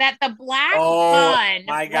assuming that the black bun,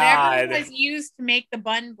 my God, whatever was used to make the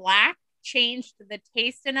bun black, changed the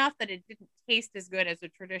taste enough that it didn't taste as good as a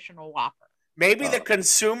traditional Whopper. Maybe the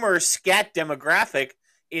consumer scat demographic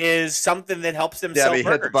is something that helps them Debbie,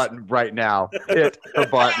 sell hit burgers. the button right now. Hit the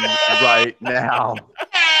button right now.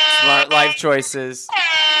 Smart life choices.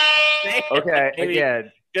 Okay, Maybe-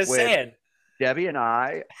 again, just when saying. Debbie and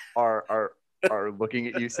I are looking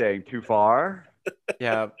at you saying too far.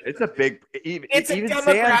 Yeah, it's a big. Even It's a Sam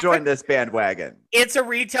demographic. joined this bandwagon. It's a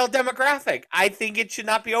retail demographic. I think it should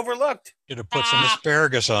not be overlooked. Should have put some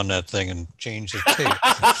asparagus on that thing and changed the taste.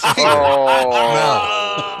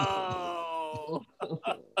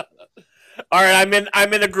 All right,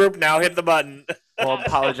 I'm in a group now. Hit the button. Well,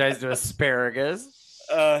 apologize to asparagus.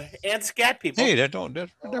 And scat people. Hey, they're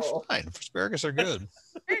fine. Asparagus are good.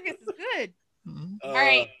 Asparagus is good. All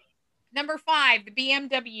right, number 5, the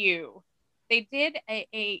BMW. They did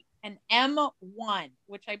an M1,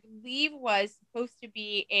 which I believe was supposed to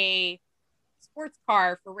be a sports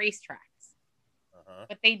car for racetracks,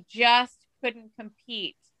 but they just couldn't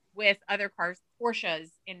compete with other cars, Porsches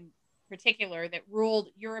in particular, that ruled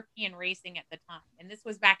European racing at the time. And this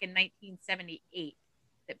was back in 1978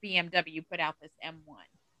 that BMW put out this M1.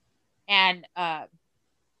 And the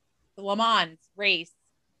Le Mans race,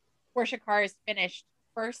 Porsche cars finished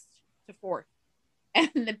 1st to 4th. And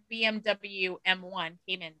the BMW M1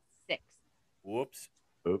 came in 6th. Whoops.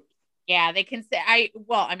 Oops. Yeah, they can say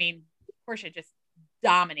Porsche just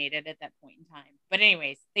dominated at that point in time. But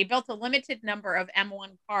anyways, they built a limited number of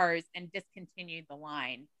M1 cars and discontinued the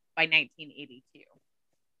line by 1982.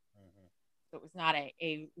 So it was not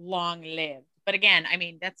a long-lived. But again, I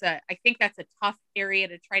mean, I think that's a tough area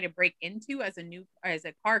to try to break into as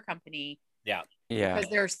a car company. Yeah. Because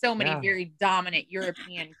there are so many very dominant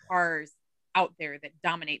European cars out there that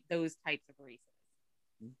dominate those types of races.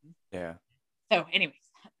 Yeah. So anyways,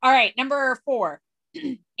 all right, number 4,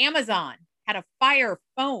 Amazon had a Fire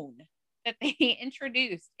phone that they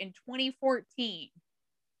introduced in 2014.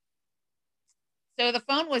 So the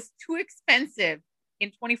phone was too expensive in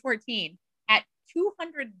 2014 at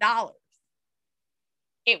 $200.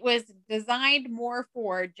 It was designed more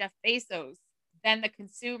for Jeff Bezos than the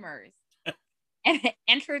consumers and it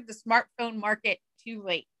entered the smartphone market too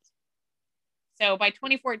late. So by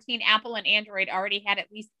 2014, Apple and Android already had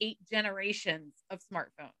at least 8 generations of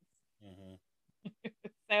smartphones.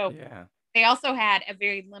 So they also had a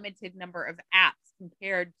very limited number of apps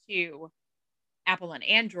compared to Apple and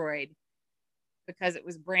Android because it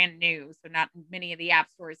was brand new. So not many of the app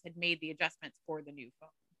stores had made the adjustments for the new phone.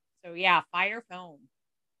 So yeah, Fire phone.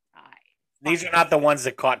 These are not the ones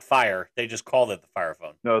that caught fire. They just called it the Fire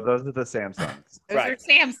phone. No, those are the Samsungs. Those are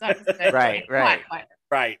Samsungs. That Right. caught fire.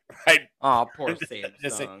 Right. Oh, poor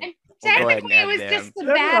Samsung. We'll go ahead Technically, and it was add just them.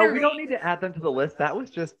 the battery. we don't need to add them to the list. That was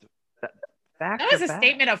just fact. That was a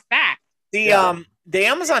statement of fact. The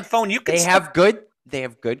Amazon phone, you can They still- have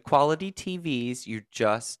good quality TVs. You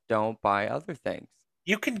just don't buy other things.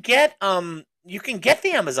 you can get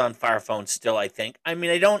the Amazon Fire Phone still, I think. I mean,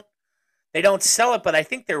 they don't sell it, but I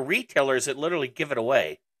think they're retailers that literally give it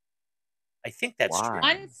away. I think that's true.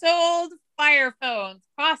 Unsold Fire phones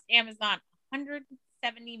cost Amazon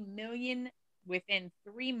 $170 million within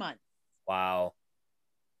 3 months. Wow.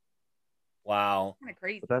 Kind of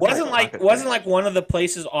crazy. Wasn't like one of the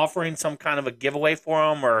places offering some kind of a giveaway for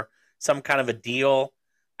them or some kind of a deal?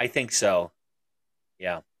 I think so.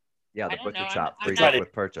 Yeah. Yeah, the don't butcher know. shop I'm free not-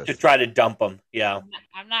 with purchase. To try to dump them. Yeah.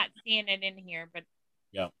 I'm not seeing it in here, but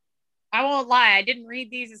Yeah. I won't lie. I didn't read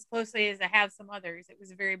these as closely as I have some others. It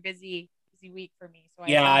was a very busy week for me. So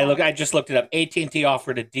Yeah, I just looked it up. AT&T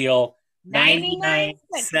offered a deal 99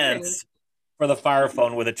 cents for the Fire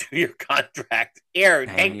Phone with a 2-year contract. Here,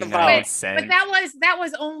 take the phone. But that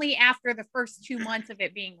was only after the first 2 months of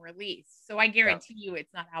it being released. So I guarantee you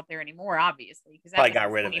it's not out there anymore, obviously, because that Probably was got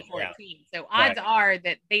in rid of it, yeah. 2014. So odds are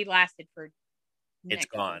that they lasted for It's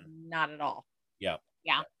gone. not at all. Yeah.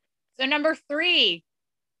 Yeah. So number 3,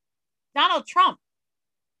 Donald Trump.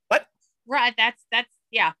 What? Right. That's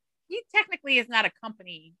yeah. He technically is not a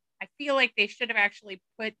company. I feel like they should have actually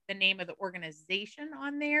put the name of the organization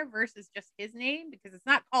on there versus just his name, because it's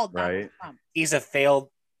not called Donald Trump. He's a failed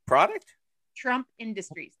product? Trump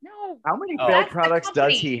Industries. No. How many that's failed the products does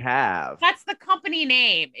company. he have? That's the company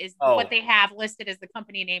name is Oh. what they have listed as the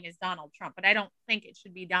company name is Donald Trump, but I don't think it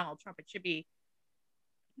should be Donald Trump. It should be,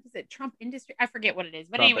 what is it? Trump Industry? I forget what it is.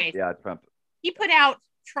 But Trump, anyways, yeah, Trump. he put out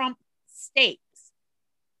Trump Steaks.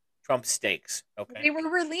 Trump Steaks. Okay. They were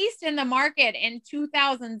released in the market in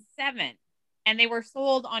 2007, and they were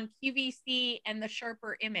sold on QVC and the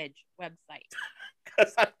Sharper Image website.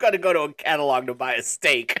 Because I'm going to go to a catalog to buy a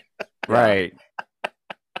steak. Right.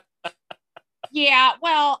 Yeah,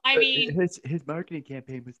 well, I mean, His marketing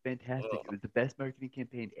campaign was fantastic. It was the best marketing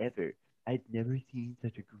campaign ever. I'd never seen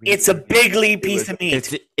such a great. It's a big lean It piece was- of meat.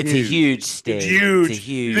 It's a huge steak. Huge. It's a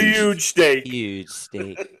Huge steak. Huge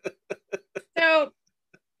steak. so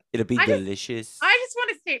It'll be I just- delicious. I just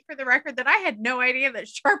want to state for the record that I had no idea that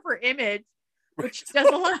Sharper Image, which does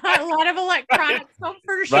a lot of electronics, home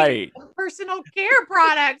furnishing, Right. and personal care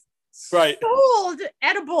products, Right. sold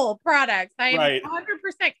edible products. I'm Right.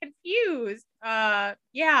 100% confused. Yeah.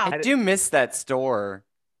 I do miss that store.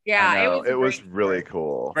 Yeah, I know, it was it was great. really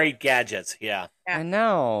cool. Great gadgets. Yeah. I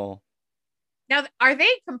know. Now, are they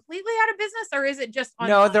completely out of business, or is it just No,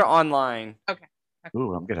 online? they're online. Okay.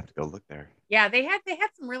 Ooh, I'm gonna have to go look there. Yeah, they had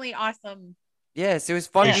some really awesome. Yes, it was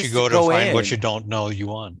fun. You just should go to find in. what you don't know you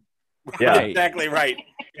want. Yeah. Exactly right.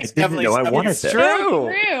 It's didn't know I stuff wanted you- that.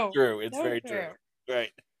 True. True. It's So very true. true.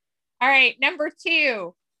 Right. All right, number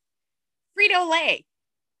 2, Frito-Lay.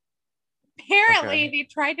 Apparently, they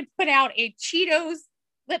tried to put out a Cheetos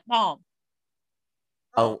lip balm.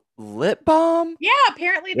 A lip balm? Yeah,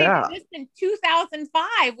 apparently they Yeah. did this in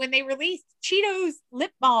 2005 when they released Cheetos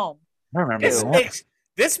lip balm. I remember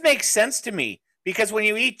This makes sense to me because when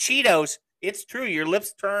you eat Cheetos, it's true your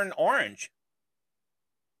lips turn orange.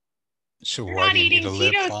 So You're why not do you eating need a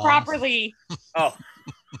lip Cheetos balm? properly. Oh.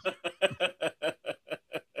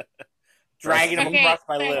 Dragging them Okay, across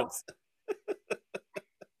my so- lips.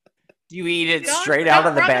 Do you eat it Don't- straight don't out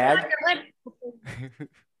of the rub it bag? on your lip.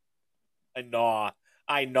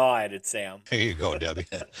 I gnaw at it, Sam. Here you go, Debbie.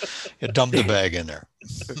 You dump the bag in there.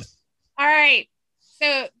 All right.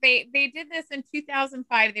 So they did this in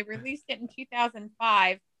 2005. They released it in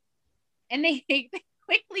 2005, and they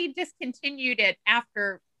quickly discontinued it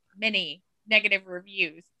after many negative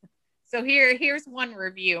reviews. So here's one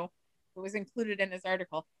review that was included in this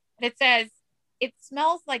article, and it says it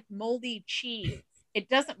smells like moldy cheese. It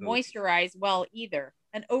doesn't moisturize well either.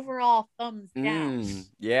 An overall thumbs down.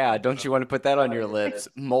 Yeah, don't you want to put that on your lips?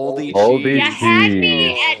 Moldy Moldy cheese. You had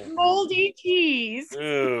me at moldy cheese.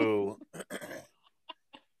 Ooh.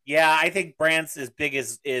 Yeah, I think brands as big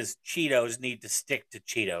as Cheetos need to stick to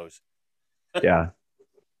Cheetos. Yeah.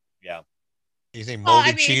 Yeah. You think Well, I moldy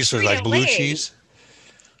mean, cheese was like blue Frito-Lay. cheese?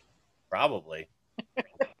 Probably.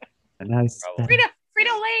 A nice.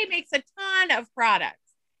 Frito-Lay makes a ton of products,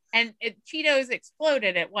 and Cheetos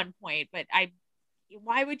exploded at one point. But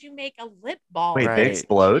why would you make a lip balm? Wait, they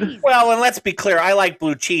explode? Well, and let's be clear, I like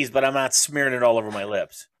blue cheese, but I'm not smearing it all over my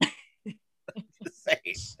lips. Just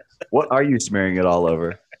saying. What are you smearing it all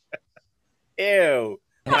over? Ew.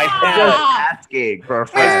 I'm just asking for a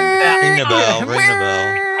friend. Ring the bell, ring the bell.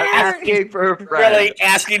 I'm asking for a friend. Really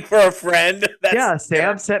asking for a friend? Yeah,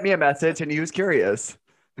 Sam sent me a message and he was curious.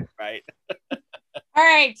 Right. All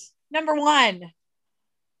right, Number 1,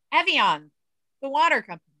 Evian, the water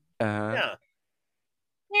company. Yeah.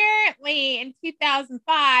 Apparently, in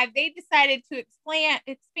 2005, they decided to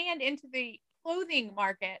expand into the clothing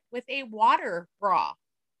market with a water bra.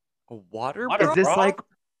 A water Water bra? Is this bra? like,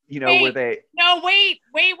 Wait, where they? No, wait.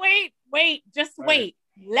 Just All wait.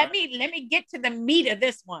 right. Let me get to the meat of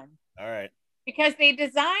this one. All right. Because they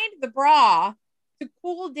designed the bra to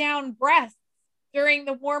cool down breasts during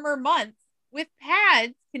the warmer months with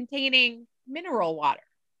pads containing mineral water.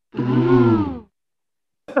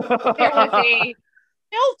 There was a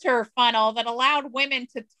filter funnel that allowed women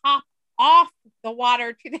to top off the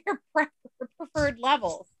water to their preferred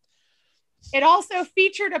levels. It also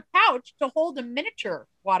featured a pouch to hold a miniature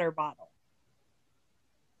water bottle.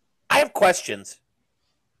 I have questions.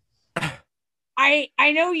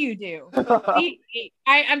 I know you do.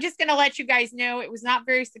 I'm just going to let you guys know it was not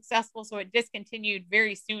very successful, so it discontinued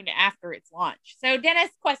very soon after its launch. So, Dennis,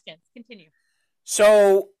 questions. Continue.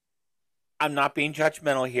 So, I'm not being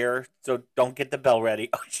judgmental here, so don't get the bell ready.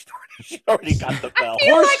 Oh, she already got the bell. I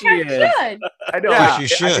feel like I should. I know. Yeah, I you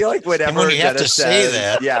should. feel like whenever And when you have Dennis to say says,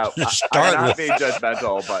 that, yeah, start I'm not with- being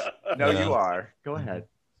judgmental, but no, Yeah. you are. Go ahead.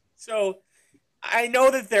 So, I know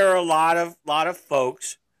that there are a lot of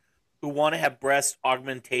folks who want to have breast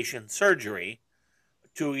augmentation surgery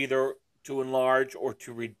to either to enlarge or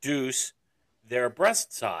to reduce their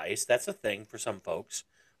breast size. That's a thing for some folks.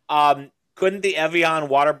 Couldn't the Evian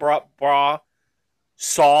water bra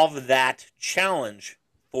solve that challenge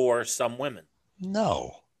for some women?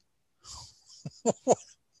 No.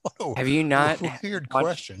 Have you not Weird watched-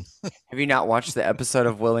 question. Have you not watched the episode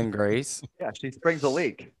of Will and Grace? Yeah, she springs a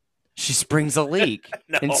leak. She springs a leak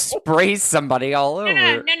No. and sprays somebody all over.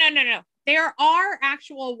 No. There are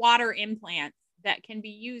actual water implants that can be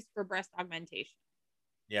used for breast augmentation.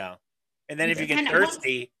 Yeah. And then if you get And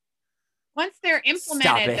thirsty, Once they're Stop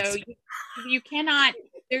implemented, it. though, you cannot.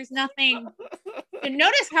 There's nothing. And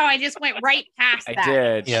notice how I just went right past I that.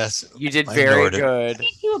 did. Yes. You did I very ignored it. good.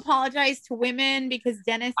 Thank you. Apologize to women because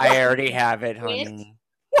Dennis. I already have it, honey.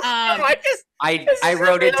 I just I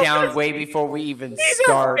wrote it down way before we even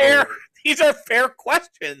started. These are fair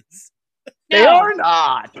questions. They are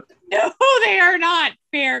not. No, they are not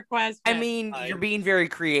fair questions. I mean, you're being very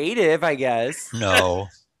creative, I guess. No.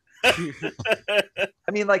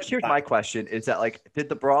 I mean, like, here's my question: is that like, did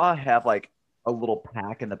the bra have like a little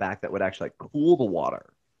pack in the back that would actually like cool the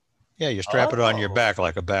water? Yeah, you strap it on your Oh. back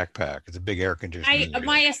like a backpack. It's a big air conditioner. unit.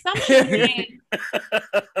 My assumption is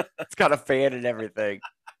It's got a fan and everything.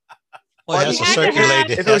 Well, it has to you had to circulate.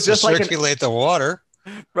 have- It If it was has to just like an- circulate the water.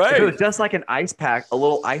 If Right. it was just like an ice pack, a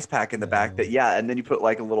little ice pack in the back that, yeah, and then you put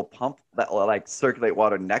like a little pump that will like circulate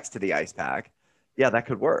water next to the ice pack. Yeah, that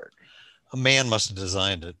could work. A man must have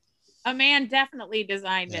designed it. a man definitely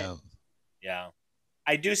designed Yeah. it. Yeah.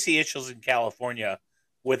 I do see issues in California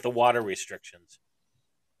with the water restrictions.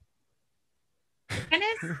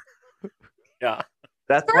 Dennis, Yeah.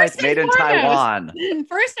 That's why First it's made and in foremost- Taiwan.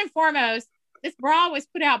 first and foremost, this bra was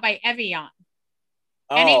put out by Evian,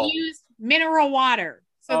 and Oh, it used mineral water.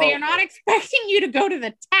 So they Oh. are not expecting you to go to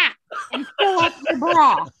the tap and fill up your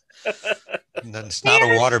bra. And then it's not a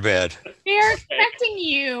waterbed. They're expecting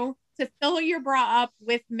you to fill your bra up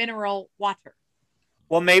with mineral water.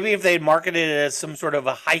 well, maybe if they marketed it as some sort of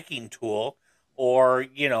a hiking tool, or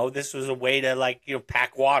this was a way to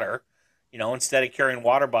pack water. Instead of carrying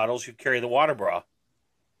water bottles, you carry the water bra.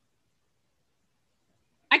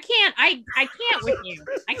 I can't with you.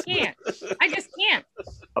 I can't. I just can't.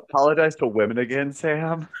 Apologize to women again,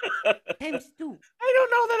 Sam. I don't know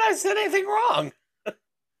that I said anything wrong.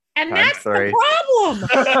 And Times that's three. the problem.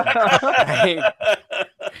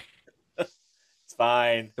 It's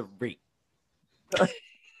fine. Three. All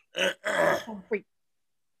Three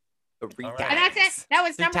All right. And that's it. That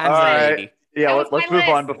was Three number times All one. right. 80. Yeah, That was let's my move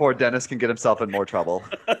on list. before Dennis can get himself in more trouble.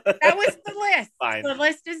 That was the list. Fine. The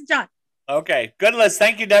list is done. Okay, good list.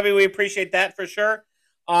 Thank you, Debbie. We appreciate that for sure.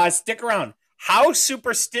 Stick around. How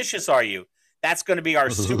superstitious are you? That's going to be our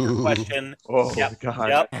super Ooh. question Oh, Yep, God.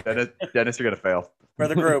 yep. Dennis, you're going to fail. for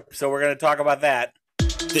the group. So we're going to talk about that.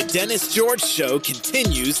 The Dennis George Show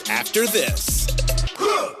continues after this.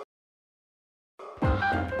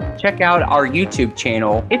 Check out our YouTube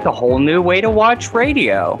channel. It's a whole new way to watch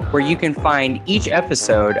radio, where you can find each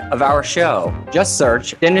episode of our show. Just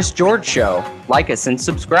search Dennis George Show. Like us and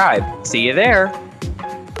subscribe. See you there.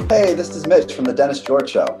 Hey, this is Mitch from The Dennis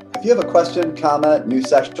George Show. If you have a question, comment, new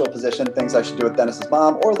sexual position, things I should do with Dennis's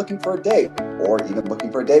mom, or looking for a date, or even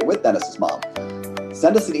looking for a date with Dennis's mom,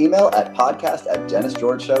 send us an email at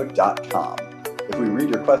podcast@dennisgeorgeshow.com. If we read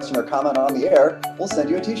your question or comment on the air, we'll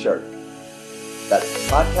send you a t-shirt. That's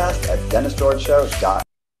podcast@dennisgeorgeshow.com.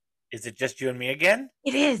 Is it just you and me again?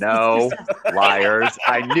 It is. No, It's just us. liars.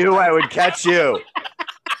 I knew I would catch you.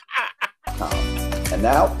 And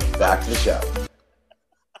now, back to the show.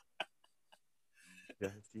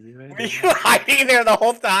 Were you hiding there the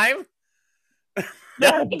whole time?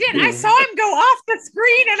 I did. I saw him go off the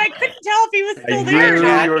screen, and I couldn't tell if he was I still there or knew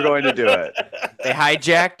not. you were going to do it. They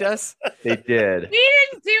hijacked us. They did. We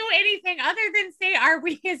didn't do anything other than say, "Are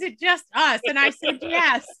we? Is it just us?" And I said,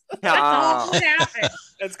 "Yes." That's all that happened.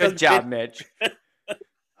 That's Good job, Mitch.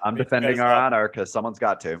 I'm defending our honor because someone's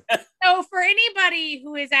got to. So, for anybody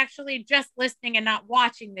who is actually just listening and not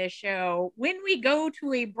watching this show, when we go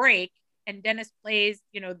to a break and Dennis plays,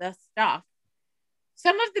 the stuff,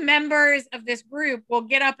 some of the members of this group will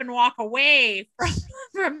get up and walk away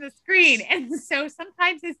from the screen. And so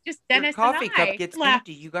sometimes it's just Dennis Your coffee and I cup gets left.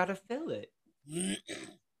 empty. You gotta fill it.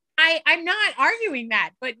 I'm not arguing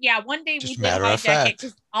that, but yeah, one day Just we did matter of hijack it fact.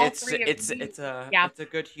 'cause all It's three of it's you- it's a yeah. it's a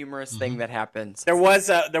good humorous thing that happens. There was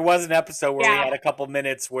an episode where we Yeah. had a couple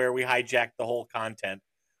minutes where we hijacked the whole content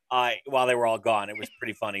while they were all gone. It was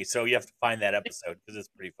pretty funny. So you have to find that episode because it's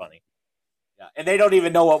pretty funny. Yeah, and they don't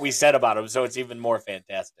even know what we said about them, so it's even more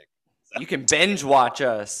fantastic. You can binge watch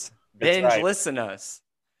us, That's binge right. listen us.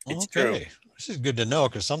 It's Okay. true. This is good to know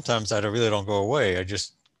because sometimes I really don't go away. I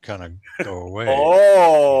just kind of go away.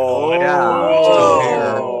 Oh,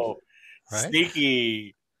 yeah. Right?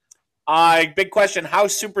 Sneaky. Big question. How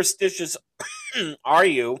superstitious are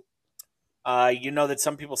you? You know that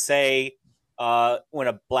some people say when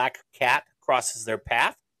a black cat crosses their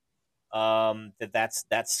path, that's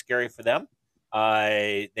scary for them.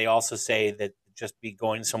 They also say that just be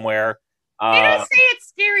going somewhere. They don't say it's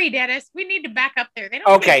scary, Dennis. We need to back up there. They don't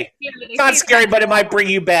say Okay, it's scary. They it's not say scary, but it might bring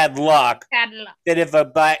you bad luck. bad luck. That if a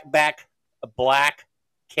black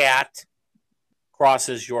cat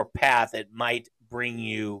crosses your path, it might bring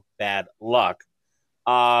you bad luck.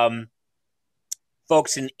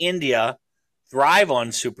 Folks in India thrive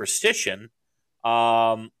on superstition,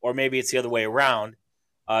 or maybe it's the other way around.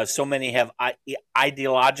 So many have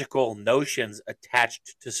ideological notions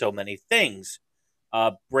attached to so many things.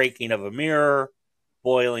 Breaking of a mirror,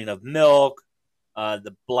 boiling of milk,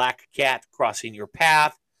 the black cat crossing your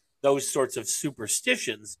path, those sorts of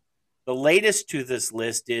superstitions. The latest to this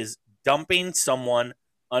list is dumping someone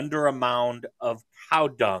under a mound of cow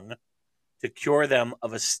dung to cure them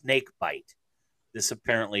of a snake bite. This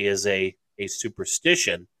apparently is a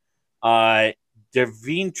superstition.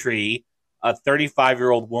 Devintri, a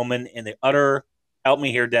 35-year-old woman in the help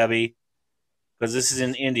me here, Debbie, because this is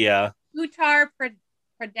in India, Uttar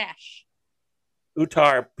Pradesh.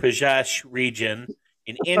 Uttar Pradesh region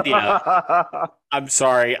in India. I'm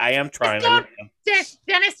sorry, I am trying.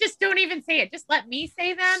 Dennis, just don't even say it. Just let me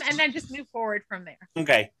say them and then just move forward from there.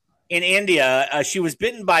 Okay. In India, she was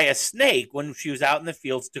bitten by a snake when she was out in the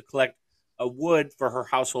fields to collect wood for her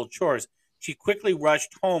household chores. She quickly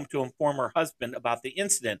rushed home to inform her husband about the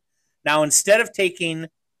incident. Now, instead of taking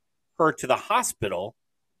her to the hospital,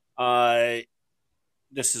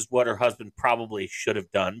 this is what her husband probably should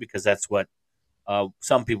have done because that's what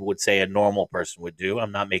some people would say a normal person would do.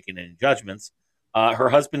 I'm not making any judgments. Her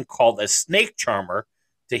husband called a snake charmer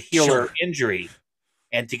to heal her injury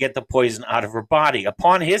and to get the poison out of her body.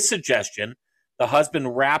 Upon his suggestion, the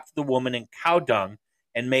husband wrapped the woman in cow dung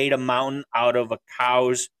and made a mountain out of a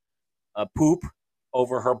cow's poop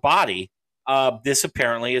over her body. This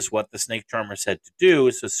apparently is what the snake charmer said to do.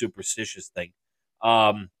 It's a superstitious thing.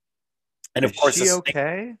 And of course, she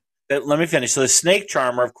okay? Let me finish. So the snake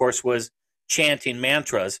charmer, of course, was chanting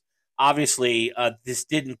mantras. Obviously, this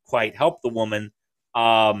didn't quite help the woman.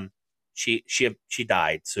 She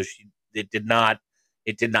died. So it did not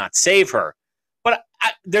save her. But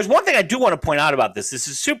there's one thing I do want to point out about this. This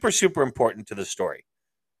is super, super important to the story.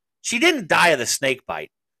 She didn't die of the snake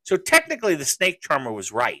bite. So technically the snake charmer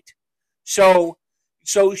was right. So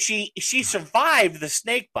she survived the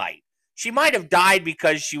snake bite. She might have died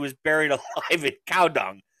because she was buried alive in cow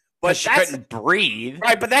dung. But she couldn't breathe.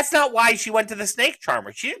 Right, but that's not why she went to the snake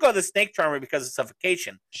charmer. She didn't go to the snake charmer because of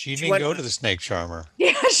suffocation. She didn't go to the snake charmer.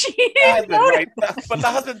 Yeah, she didn't go right. But the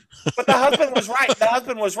husband was right. The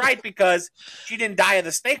husband was right because she didn't die of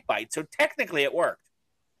the snake bite. So technically it worked.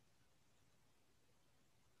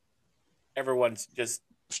 Everyone's just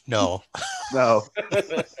no. We're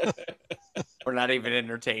not even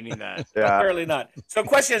entertaining that. Apparently not. So the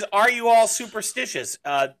question is, are you all superstitious?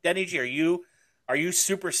 Denny G, are you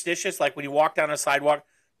superstitious? Like when you walk down a sidewalk,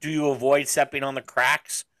 do you avoid stepping on the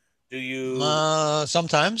cracks? Do you?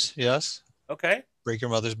 Sometimes, yes. Okay. Break your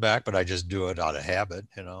mother's back, but I just do it out of habit,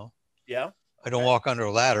 Yeah. I don't walk under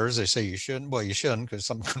ladders. They say you shouldn't. Well, you shouldn't because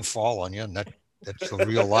someone can fall on you, and that That's a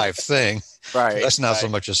real life thing. Right. That's not so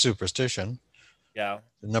much a superstition. Yeah.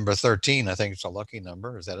 Number 13, I think it's a lucky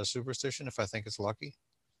number. Is that a superstition if I think it's lucky?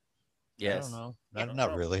 Yes. I don't know.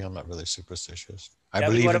 Not really. I'm not really superstitious. I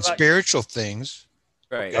Debbie, believe what in about- spiritual things,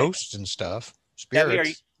 Right. ghosts and stuff, Debbie,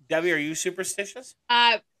 spirits. are you superstitious?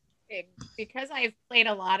 Because I've played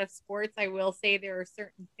a lot of sports, I will say there are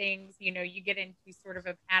certain things, you get into sort of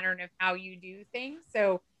a pattern of how you do things.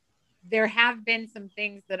 So there have been some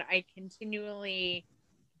things that I continually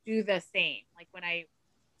do the same. Like when I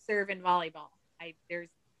serve in volleyball, there's,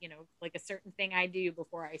 like a certain thing I do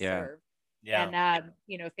before I serve. Yeah. And,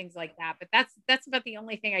 things like that. But that's about the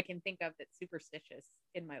only thing I can think of that's superstitious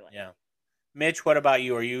in my life. Yeah. Mitch, what about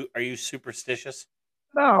you? Are you superstitious?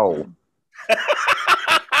 No.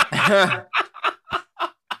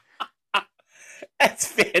 That's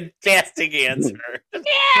fantastic answer.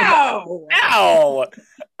 No. No.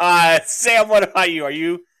 Sam, what about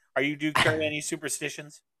you? Do you carry any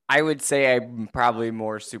superstitions? I would say I'm probably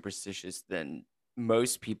more superstitious than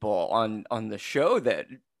most people on the show that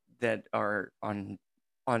are on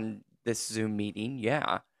this Zoom meeting.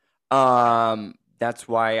 Yeah. That's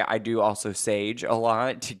why I do also sage a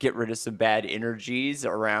lot to get rid of some bad energies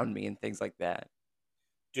around me and things like that.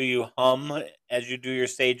 Do you hum as you do your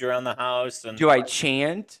sage around the house? And Do I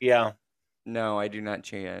chant? Yeah. No, I do not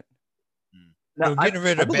chant. No, getting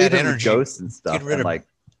rid of believe bad in energy. ghosts and stuff. Getting rid And of- like,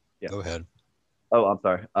 yeah. Go ahead. Oh, I'm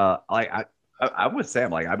sorry. I would say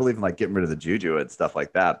I believe in like getting rid of the juju and stuff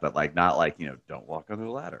like that, but like not like don't walk under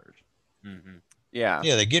the ladders. Mm-hmm. Yeah.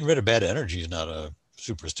 Yeah, they getting rid of bad energy is not a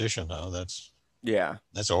superstition, though. That's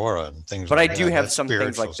aura and things. But like I do that. have That's some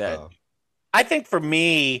things like spiritual that. stuff. I think for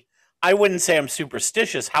me, I wouldn't say I'm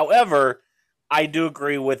superstitious. However, I do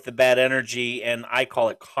agree with the bad energy, and I call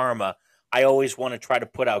it karma. I always want to try to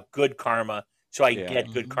put out good karma so I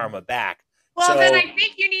get good karma back. Well, So- then I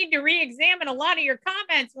think you need to re-examine a lot of your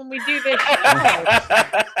comments when we do this show.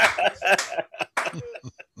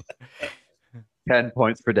 10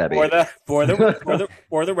 points for Debbie. For the record,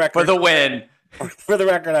 For the win. For the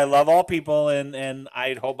record, I love all people, and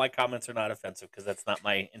I hope my comments are not offensive because that's not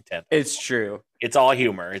my intent. It's true. It's all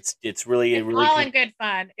humor. It's really It's all in good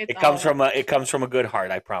fun. It comes from a good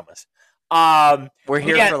heart. I promise. We're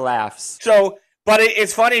here yeah, for laughs. So, but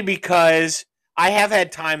it's funny because I have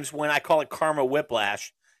had times when I call it karma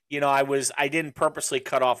whiplash. I didn't purposely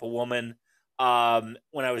cut off a woman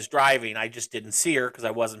when I was driving. I just didn't see her because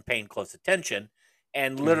I wasn't paying close attention.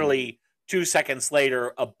 And literally 2 seconds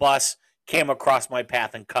later, a bus came across my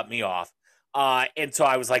path and cut me off. And so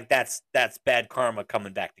I was like, that's bad karma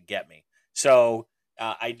coming back to get me. So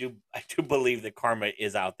I do believe that karma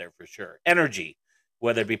is out there for sure. Energy,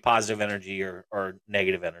 whether it be positive energy or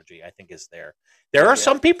negative energy, I think is there. There are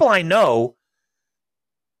some people I know,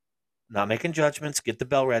 not making judgments, get the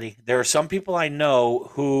bell ready. There are some people I know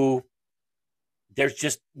who there's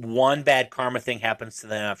just one bad karma thing happens to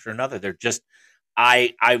them after another. They're just,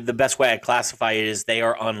 the best way I classify it is they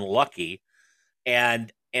are unlucky.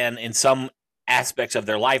 And in some aspects of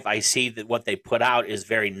their life, I see that what they put out is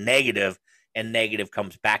very negative, and negative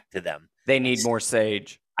comes back to them. They need more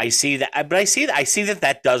sage. I see that, but I see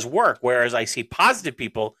that does work. Whereas I see positive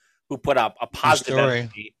people who put out a positive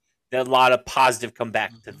energy, that a lot of positive come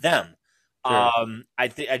back to them. Sure. I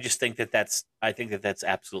just think that's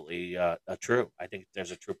absolutely true. I think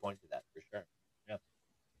there's a true point to that for sure. Yeah.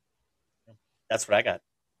 That's what I got.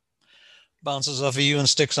 Bounces off of you and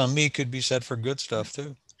sticks on me could be said for good stuff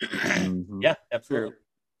too. Yeah, absolutely.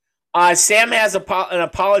 Sam has an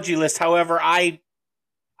apology list. However, I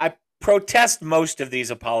protest most of these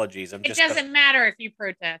apologies. It doesn't matter if you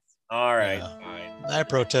protest. All right. Yeah. I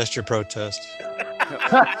protest your protest.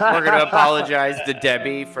 We're going to apologize to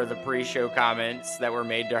Debbie for the pre-show comments that were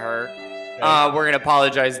made to her. We're going to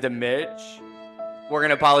apologize to Mitch. We're going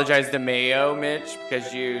to apologize to Mayo, Mitch,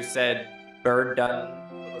 because you said bird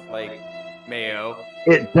done with like mayo.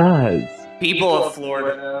 It does. People of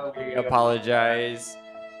Florida, we apologize.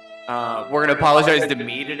 We're going to apologize to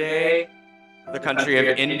me today, the country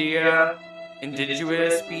of India,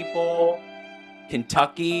 indigenous people,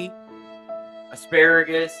 Kentucky,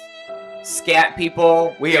 asparagus, scat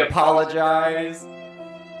people. We apologize.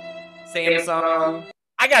 Samsung.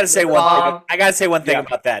 I gotta say one thing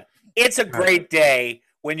about that. It's a great day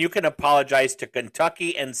when you can apologize to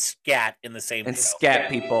Kentucky and scat in the same And show. scat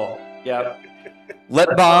people. Yep. Lip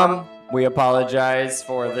balm. We apologize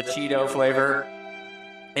for the Cheeto flavor.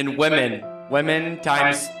 And women. Women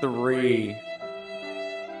times 3.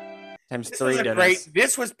 Times 3, Dennis.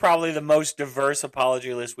 This was probably the most diverse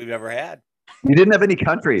apology list we've ever had. You didn't have any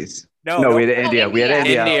countries. No, we had India. We had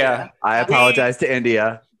India. India. I apologize to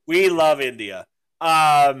India. We love India.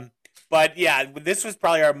 But yeah, this was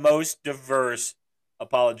probably our most diverse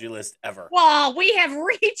apology list ever. Well, we have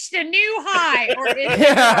reached a new high, or is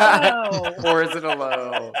it a low? Or is it a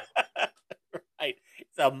low? Right.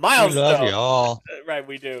 It's a milestone. We love you all. Right,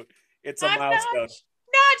 we do. It's a I'm milestone.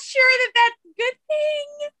 Not sure that that's a good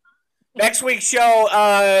thing. Next week's show,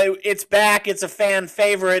 it's back. It's a fan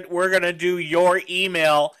favorite. We're going to do your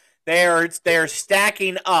email. They're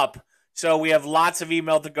stacking up, so we have lots of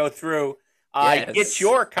email to go through. Yes. Get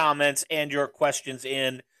your comments and your questions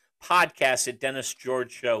in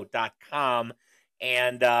podcast@DennisGeorgeShow.com,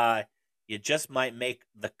 and you just might make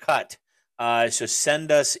the cut. So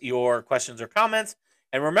send us your questions or comments.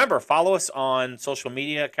 And remember, follow us on social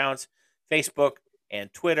media accounts, Facebook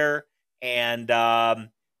and Twitter. And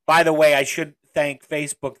by the way, I should thank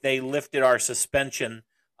Facebook. They lifted our suspension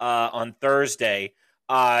on Thursday.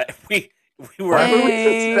 We were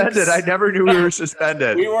suspended. I never knew we were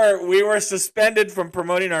suspended. We were suspended from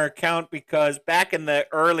promoting our account because back in the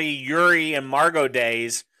early Yuri and Margot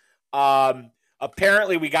days,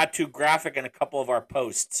 apparently we got too graphic in a couple of our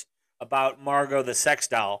posts about Margot the sex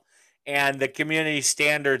doll, and the community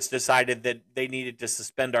standards decided that they needed to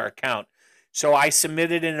suspend our account. So I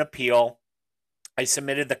submitted an appeal. I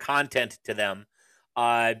submitted the content to them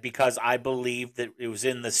because I believe that it was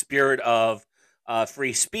in the spirit of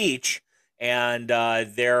free speech. And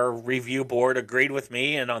their review board agreed with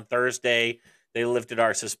me, and on Thursday, they lifted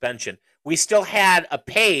our suspension. We still had a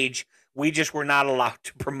page. We just were not allowed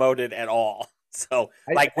to promote it at all. So,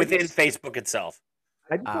 within Facebook itself.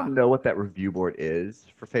 I just want to know what that review board is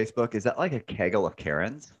for Facebook. Is that like a kegel of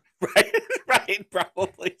Karens? Right,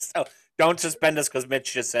 probably so. Don't suspend us because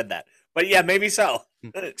Mitch just said that. But yeah, maybe so.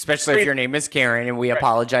 Especially if your name is Karen, and we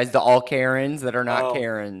apologize to all Karens that are not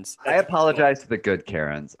Karens. I apologize to the good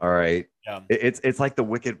Karens. All right. Yeah. It's like the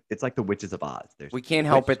wicked. It's like the witches of Oz. We can't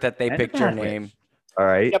help it that they picked your name. All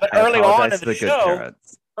right. Yeah, but early on in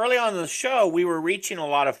the show, we were reaching a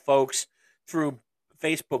lot of folks through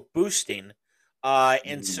Facebook boosting,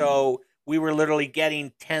 and so we were literally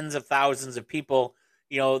getting tens of thousands of people.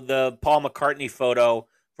 You know, the Paul McCartney photo,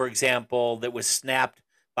 for example, that was snapped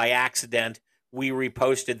by accident. We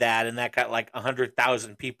reposted that, and that got like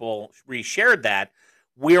 100,000 people reshared that.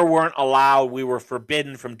 We weren't allowed. We were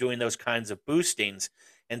forbidden from doing those kinds of boostings,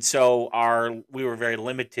 and so we were very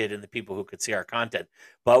limited in the people who could see our content.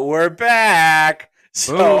 But we're back.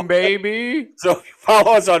 Boom, baby! So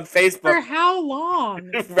follow us on Facebook. For how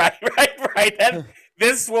long? right.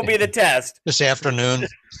 This will be the test. This afternoon.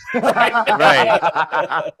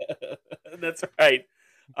 right. That's right.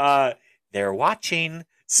 They're watching,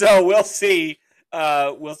 so we'll see.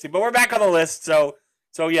 But we're back on the list. So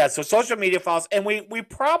social media follows, and we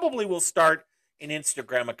probably will start an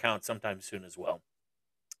Instagram account sometime soon as well.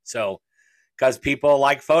 So, because people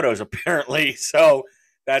like photos apparently, so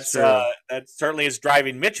that certainly is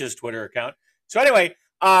driving Mitch's Twitter account. So anyway,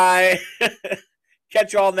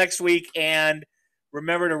 catch you all next week, and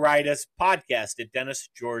remember to write us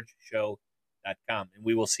podcast@DennisGeorgeShow.com, and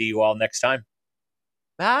we will see you all next time.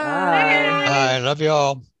 Bye. Bye. Love you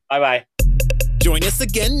all. Bye. Join us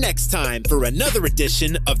again next time for another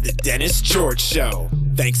edition of The Dennis George Show.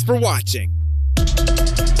 Thanks for watching.